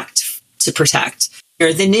react to protect.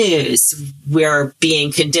 Or the news, we're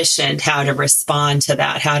being conditioned how to respond to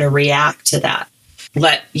that, how to react to that.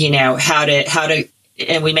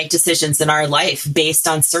 And we make decisions in our life based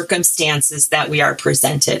on circumstances that we are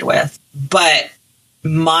presented with. But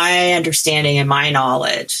my understanding and my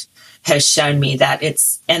knowledge has shown me that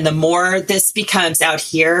and the more this becomes out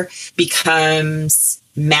here, becomes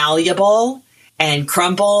malleable and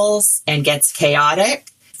crumbles and gets chaotic,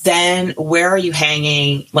 then where are you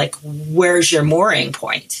hanging? Like, where's your mooring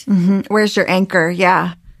point? Mm-hmm. Where's your anchor?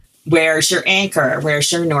 Yeah. Where's your anchor?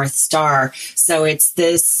 Where's your North Star? So it's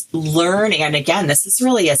this learning. And again, this is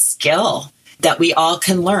really a skill that we all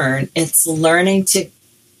can learn. It's learning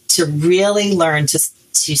to really learn to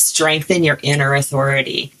strengthen your inner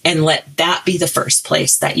authority and let that be the first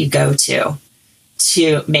place that you go to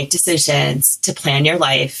make decisions, to plan your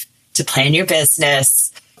life, to plan your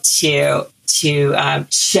business, to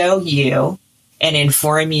show you and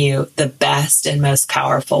inform you the best and most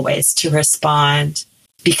powerful ways to respond.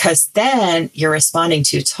 Because then you're responding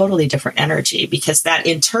to a totally different energy, because that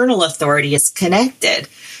internal authority is connected.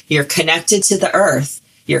 You're connected to the earth.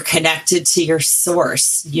 You're connected to your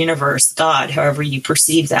source, universe, God, however you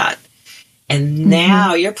perceive that. And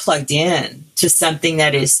now you're plugged in to something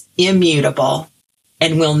that is immutable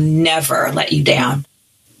and will never let you down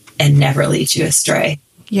and never lead you astray.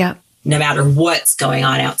 Yeah. No matter what's going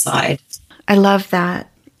on outside. I love that.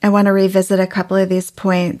 I want to revisit a couple of these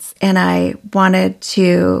points, and I wanted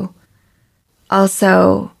to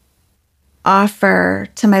also offer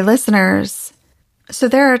to my listeners. So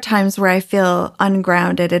there are times where I feel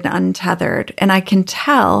ungrounded and untethered, and I can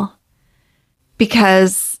tell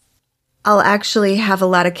because I'll actually have a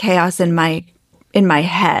lot of chaos in my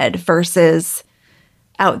head versus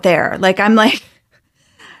out there.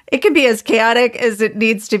 It can be as chaotic as it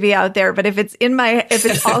needs to be out there. But if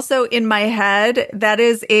it's also in my head, that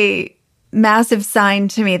is a massive sign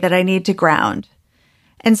to me that I need to ground.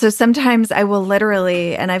 And so sometimes I will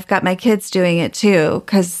literally, and I've got my kids doing it too,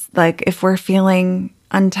 because if we're feeling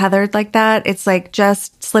untethered like that, it's like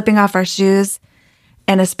just slipping off our shoes.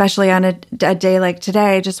 And especially on a day like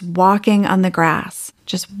today, just walking on the grass.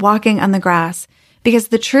 Because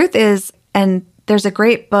the truth is, and there's a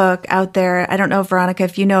great book out there. I don't know, Veronica,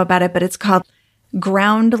 if you know about it, but it's called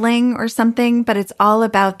Groundling or something. But it's all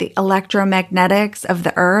about the electromagnetics of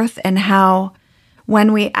the earth and how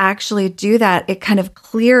when we actually do that, it kind of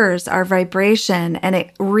clears our vibration and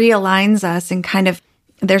it realigns us and kind of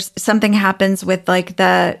there's something happens with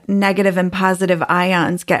the negative and positive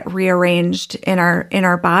ions get rearranged in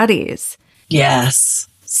our bodies. Yes.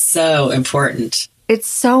 So important. It's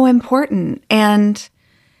so important. And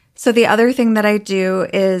so the other thing that I do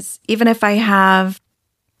is even if I have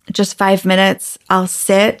just 5 minutes, I'll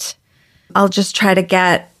sit. I'll just try to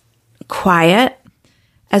get quiet.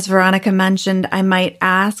 as Veronica mentioned, I might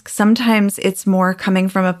ask. Sometimes it's more coming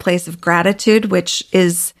from a place of gratitude, which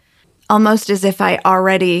is almost as if I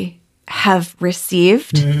already have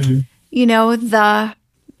received, the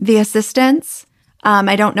assistance.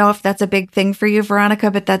 I don't know if that's a big thing for you, Veronica,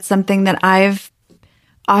 but that's something that I've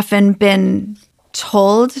often been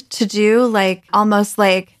told to do, like almost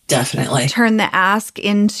like definitely turn the ask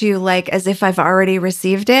into like as if I've already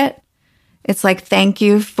received it. It's like, thank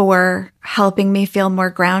you for helping me feel more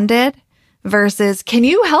grounded versus, can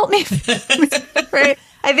you help me? Right?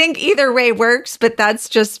 I think either way works, but that's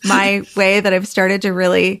just my way that I've started to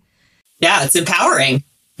really. Yeah, it's empowering.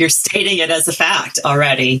 You're stating it as a fact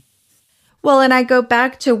already. Well, and I go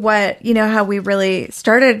back to what, how we really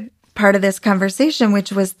started part of this conversation,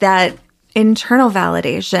 which was that internal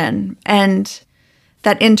validation and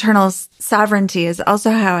that internal sovereignty is also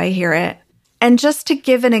how I hear it. And just to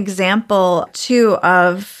give an example, too,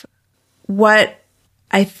 of what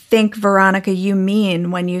I think, Veronica, you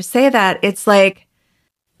mean when you say that, it's like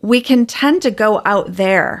we can tend to go out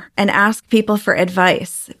there and ask people for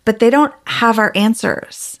advice, but they don't have our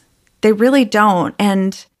answers. They really don't.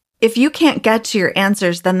 And if you can't get to your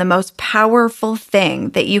answers, then the most powerful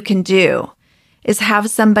thing that you can do is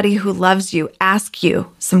have somebody who loves you ask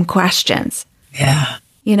you some questions. Yeah.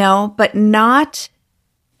 But not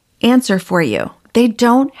answer for you. They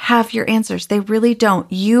don't have your answers. They really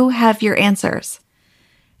don't. You have your answers.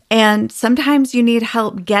 And sometimes you need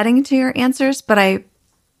help getting to your answers, but I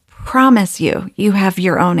promise you, you have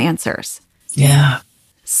your own answers. Yeah.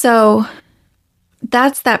 So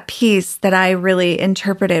that's that piece that I really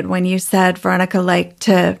interpreted when you said, Veronica, like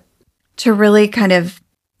to really kind of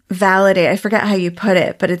validate. I forget how you put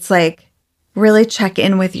it, but it's like really check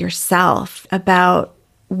in with yourself about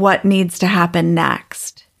what needs to happen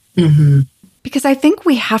next. Mm-hmm. Because I think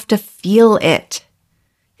we have to feel it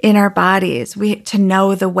in our bodies to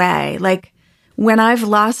know the way. Like when I've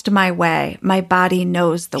lost my way, my body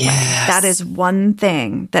knows the way. That is one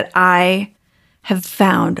thing that I have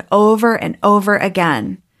found over and over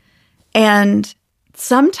again. And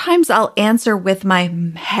sometimes I'll answer with my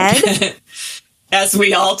head. As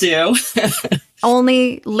we all do.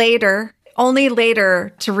 only later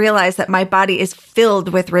to realize that my body is filled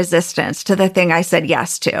with resistance to the thing I said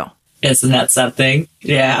yes to. Isn't that something?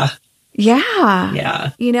 Yeah. Yeah.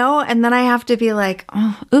 Yeah. And then I have to be like,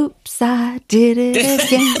 oh, oops, I did it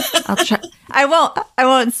again. I'll try. I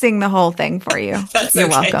won't sing the whole thing for you. That's You're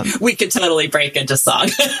okay. welcome. We could totally break into song.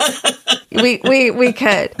 We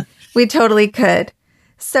could. We totally could.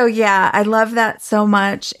 So yeah, I love that so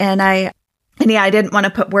much. And I didn't want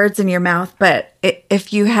to put words in your mouth, but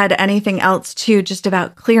if you had anything else too, just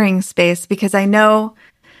about clearing space, because I know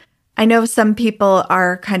some people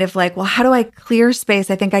are kind of like, well, how do I clear space?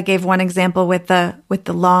 I think I gave one example with the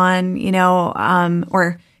lawn,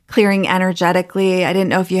 or clearing energetically. I didn't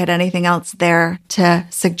know if you had anything else there to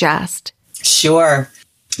suggest. Sure.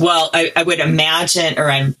 Well, I would imagine, or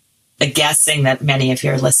I'm guessing that many of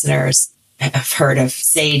your listeners have heard of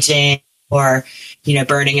saging or,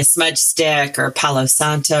 burning a smudge stick or Palo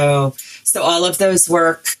Santo. So all of those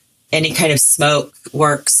work. Any kind of smoke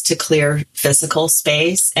works to clear physical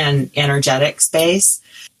space and energetic space.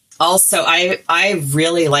 Also, I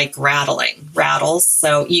really like rattles.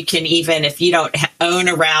 So you can, even if you don't own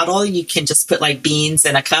a rattle, you can just put like beans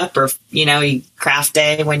in a cup, or, craft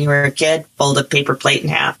day when you were a kid, fold a paper plate in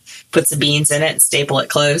half, put some beans in it and staple it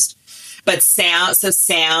closed. But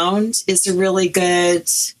sound is a really good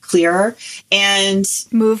clearer. And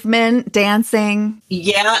movement, dancing.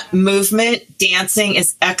 Yeah, movement, dancing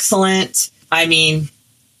is excellent. I mean,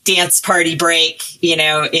 dance party break,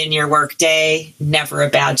 in your work day, never a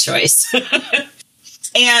bad choice.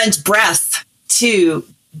 And breath too,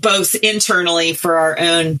 both internally for our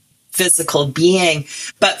own physical being,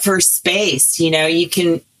 but for space, you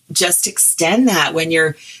can just extend that when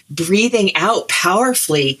you're breathing out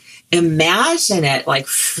powerfully. Imagine it like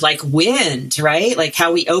wind, right? Like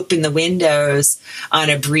how we open the windows on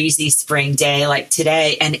a breezy spring day like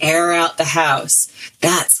today and air out the house.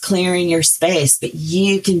 That's clearing your space, but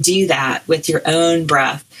you can do that with your own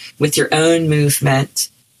breath, with your own movement.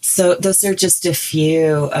 So those are just a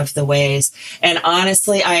few of the ways. And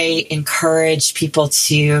honestly, I encourage people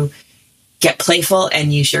to get playful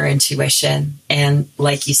and use your intuition. And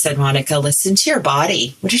like you said, Monica, listen to your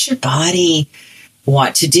body. What does your body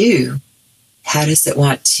want to do? How does it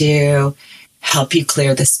want to help you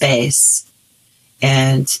clear the space?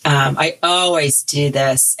 And I always do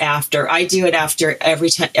this after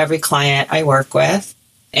every client I work with.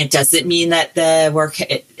 It doesn't mean that the work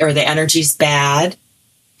or the energy's bad.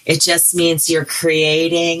 It just means you're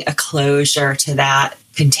creating a closure to that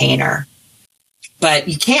container. But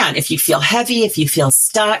you can, if you feel heavy, if you feel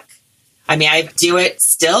stuck. I mean, I do it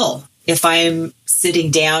still. If I'm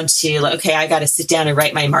sitting down to, okay, I got to sit down and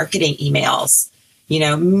write my marketing emails,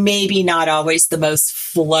 maybe not always the most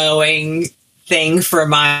flowing thing for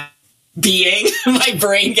my being. My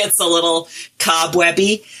brain gets a little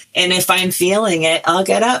cobwebby. And if I'm feeling it, I'll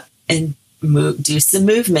get up and do some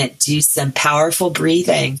movement, do some powerful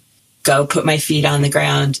breathing, go put my feet on the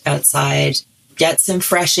ground outside, get some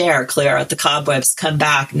fresh air, clear out the cobwebs, come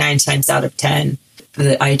back. 9 times out of 10,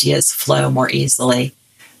 the ideas flow more easily.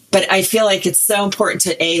 But I feel like it's so important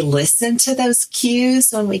to listen to those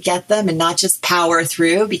cues when we get them and not just power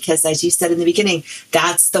through, because as you said in the beginning,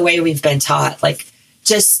 that's the way we've been taught. Like,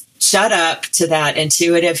 just shut up to that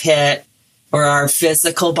intuitive hit or our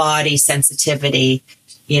physical body sensitivity.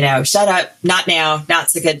 Shut up, not now,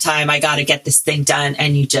 not's a good time. I got to get this thing done.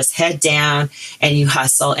 And you just head down and you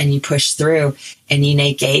hustle and you push through and you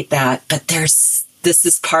negate that. But this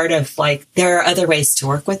is part of, there are other ways to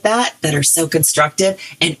work with that are so constructive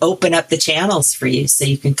and open up the channels for you so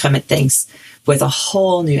you can come at things with a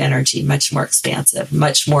whole new energy, much more expansive,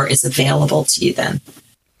 much more is available to you then.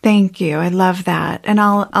 Thank you. I love that. And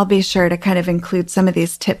I'll be sure to kind of include some of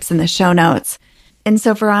these tips in the show notes. And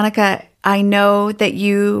so, Veronica, I know that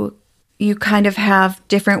you kind of have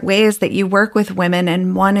different ways that you work with women,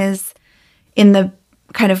 and one is in the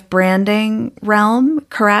kind of branding realm,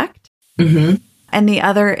 correct? Mm-hmm. And the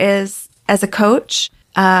other is as a coach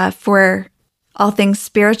for all things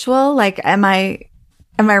spiritual. Am I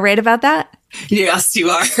right about that? Yes, you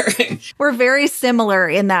are. We're very similar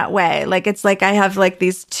in that way. It's like I have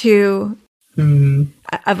these two. Mm-hmm.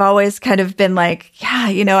 I've always kind of been I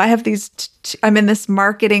have these. I'm in this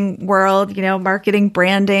marketing world, marketing,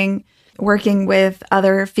 branding, working with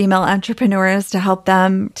other female entrepreneurs to help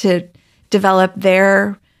them to develop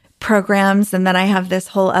their programs. And then I have this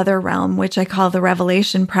whole other realm, which I call the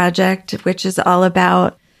Revelation Project, which is all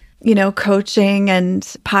about, coaching and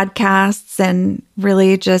podcasts and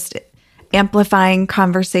really just amplifying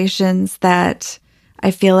conversations that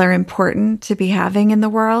I feel are important to be having in the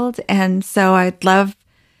world. And so I love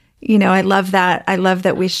that. I love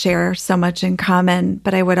that we share so much in common,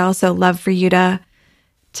 but I would also love for you to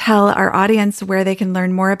tell our audience where they can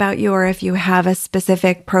learn more about you, or if you have a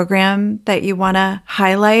specific program that you want to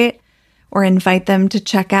highlight or invite them to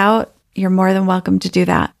check out, you're more than welcome to do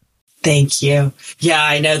that. Thank you. Yeah,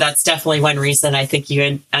 I know that's definitely one reason I think you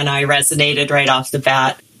and I resonated right off the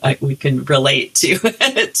bat. We can relate to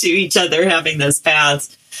to each other having those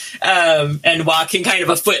paths and walking kind of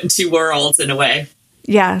a foot in two worlds in a way.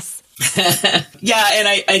 Yes. Yeah.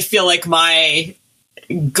 And I feel like my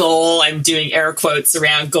goal, I'm doing air quotes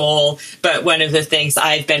around goal, but one of the things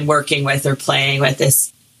I've been working with or playing with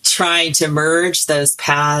is trying to merge those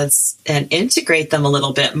paths and integrate them a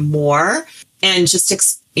little bit more, and just,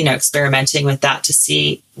 experimenting with that to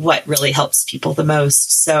see what really helps people the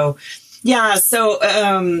most. So, yeah. So,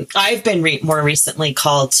 I've been more recently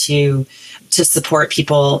called to support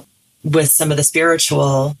people with some of the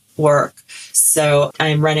spiritual work. So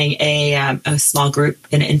I'm running a small group,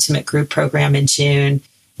 an intimate group program in June,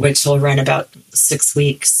 which will run about 6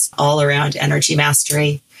 weeks, all around energy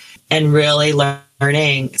mastery and really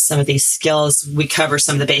learning some of these skills. We cover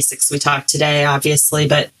some of the basics we talked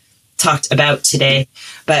about today,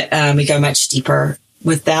 but we go much deeper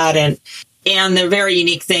with that. And the very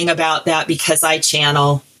unique thing about that, because I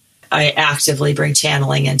actively bring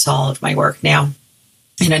channeling into all of my work now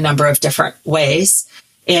in a number of different ways.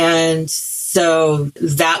 And so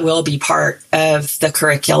that will be part of the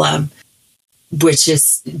curriculum, which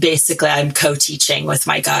is basically I'm co-teaching with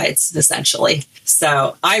my guides, essentially.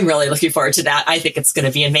 So I'm really looking forward to that. I think it's going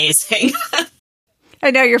to be amazing.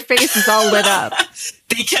 I know your face is all lit up.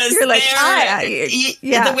 Because you're like,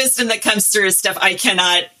 the wisdom that comes through is stuff I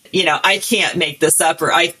cannot, I can't make this up,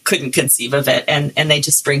 or I couldn't conceive of it. And they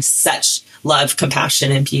just bring such love,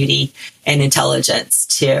 compassion, and beauty and intelligence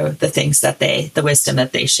to the things the wisdom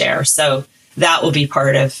that they share. So that will be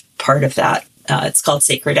part of that. It's called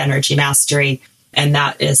Sacred Energy Mastery, and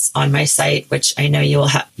that is on my site, which I know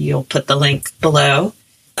you'll put the link below.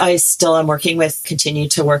 I still am continue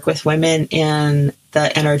to work with women in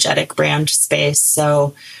the energetic brand space.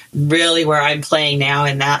 So really where I'm playing now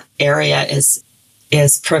in that area is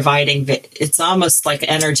providing, it's almost like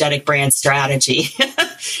energetic brand strategy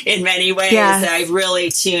in many ways. Yes. I really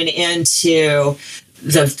tune into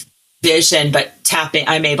the vision, but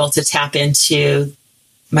I'm able to tap into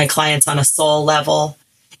my clients on a soul level,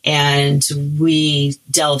 and we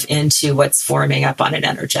delve into what's forming up on an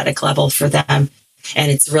energetic level for them.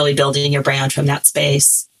 And it's really building your brand from that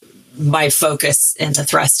space. my focus and the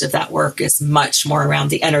thrust of that work is much more around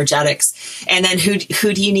the energetics. And then who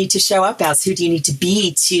do you need to show up as? Who do you need to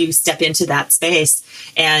be to step into that space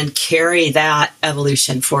and carry that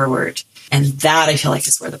evolution forward? And that, I feel like,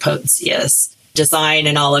 is where the potency is. Design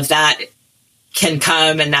and all of that can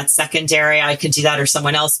come, and that's secondary. I could do that or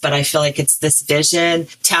someone else, but I feel like it's this vision,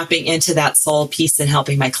 tapping into that soul piece and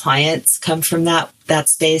helping my clients come from that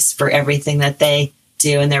space for everything that they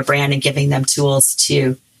do in their brand, and giving them tools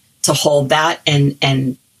to hold that and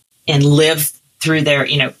live through their,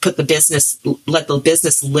 let the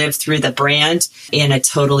business live through the brand in a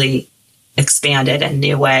totally expanded and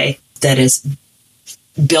new way that is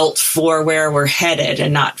built for where we're headed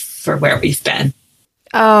and not for where we've been.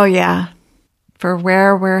 Oh, yeah. For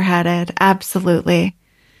where we're headed. Absolutely.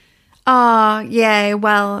 Oh, yay.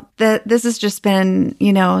 Well, this has just been,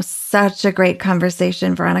 such a great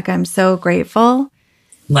conversation, Veronica. I'm so grateful.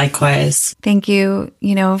 Likewise. Thank you,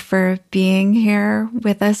 for being here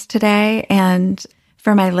with us today. And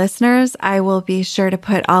for my listeners, I will be sure to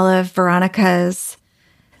put all of Veronica's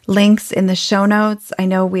links in the show notes. I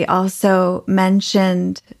know we also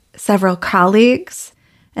mentioned several colleagues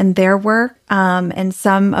and their work, and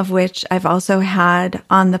some of which I've also had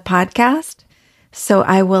on the podcast. So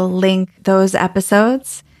I will link those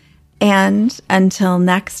episodes. And until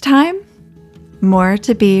next time, more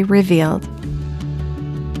to be revealed.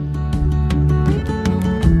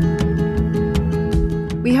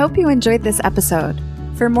 We hope you enjoyed this episode.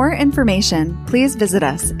 For more information, please visit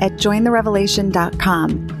us at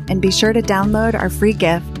jointherevelation.com and be sure to download our free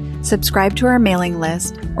gift, subscribe to our mailing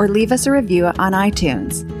list, or leave us a review on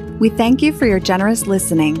iTunes. We thank you for your generous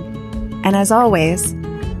listening. And as always,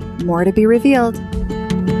 more to be revealed.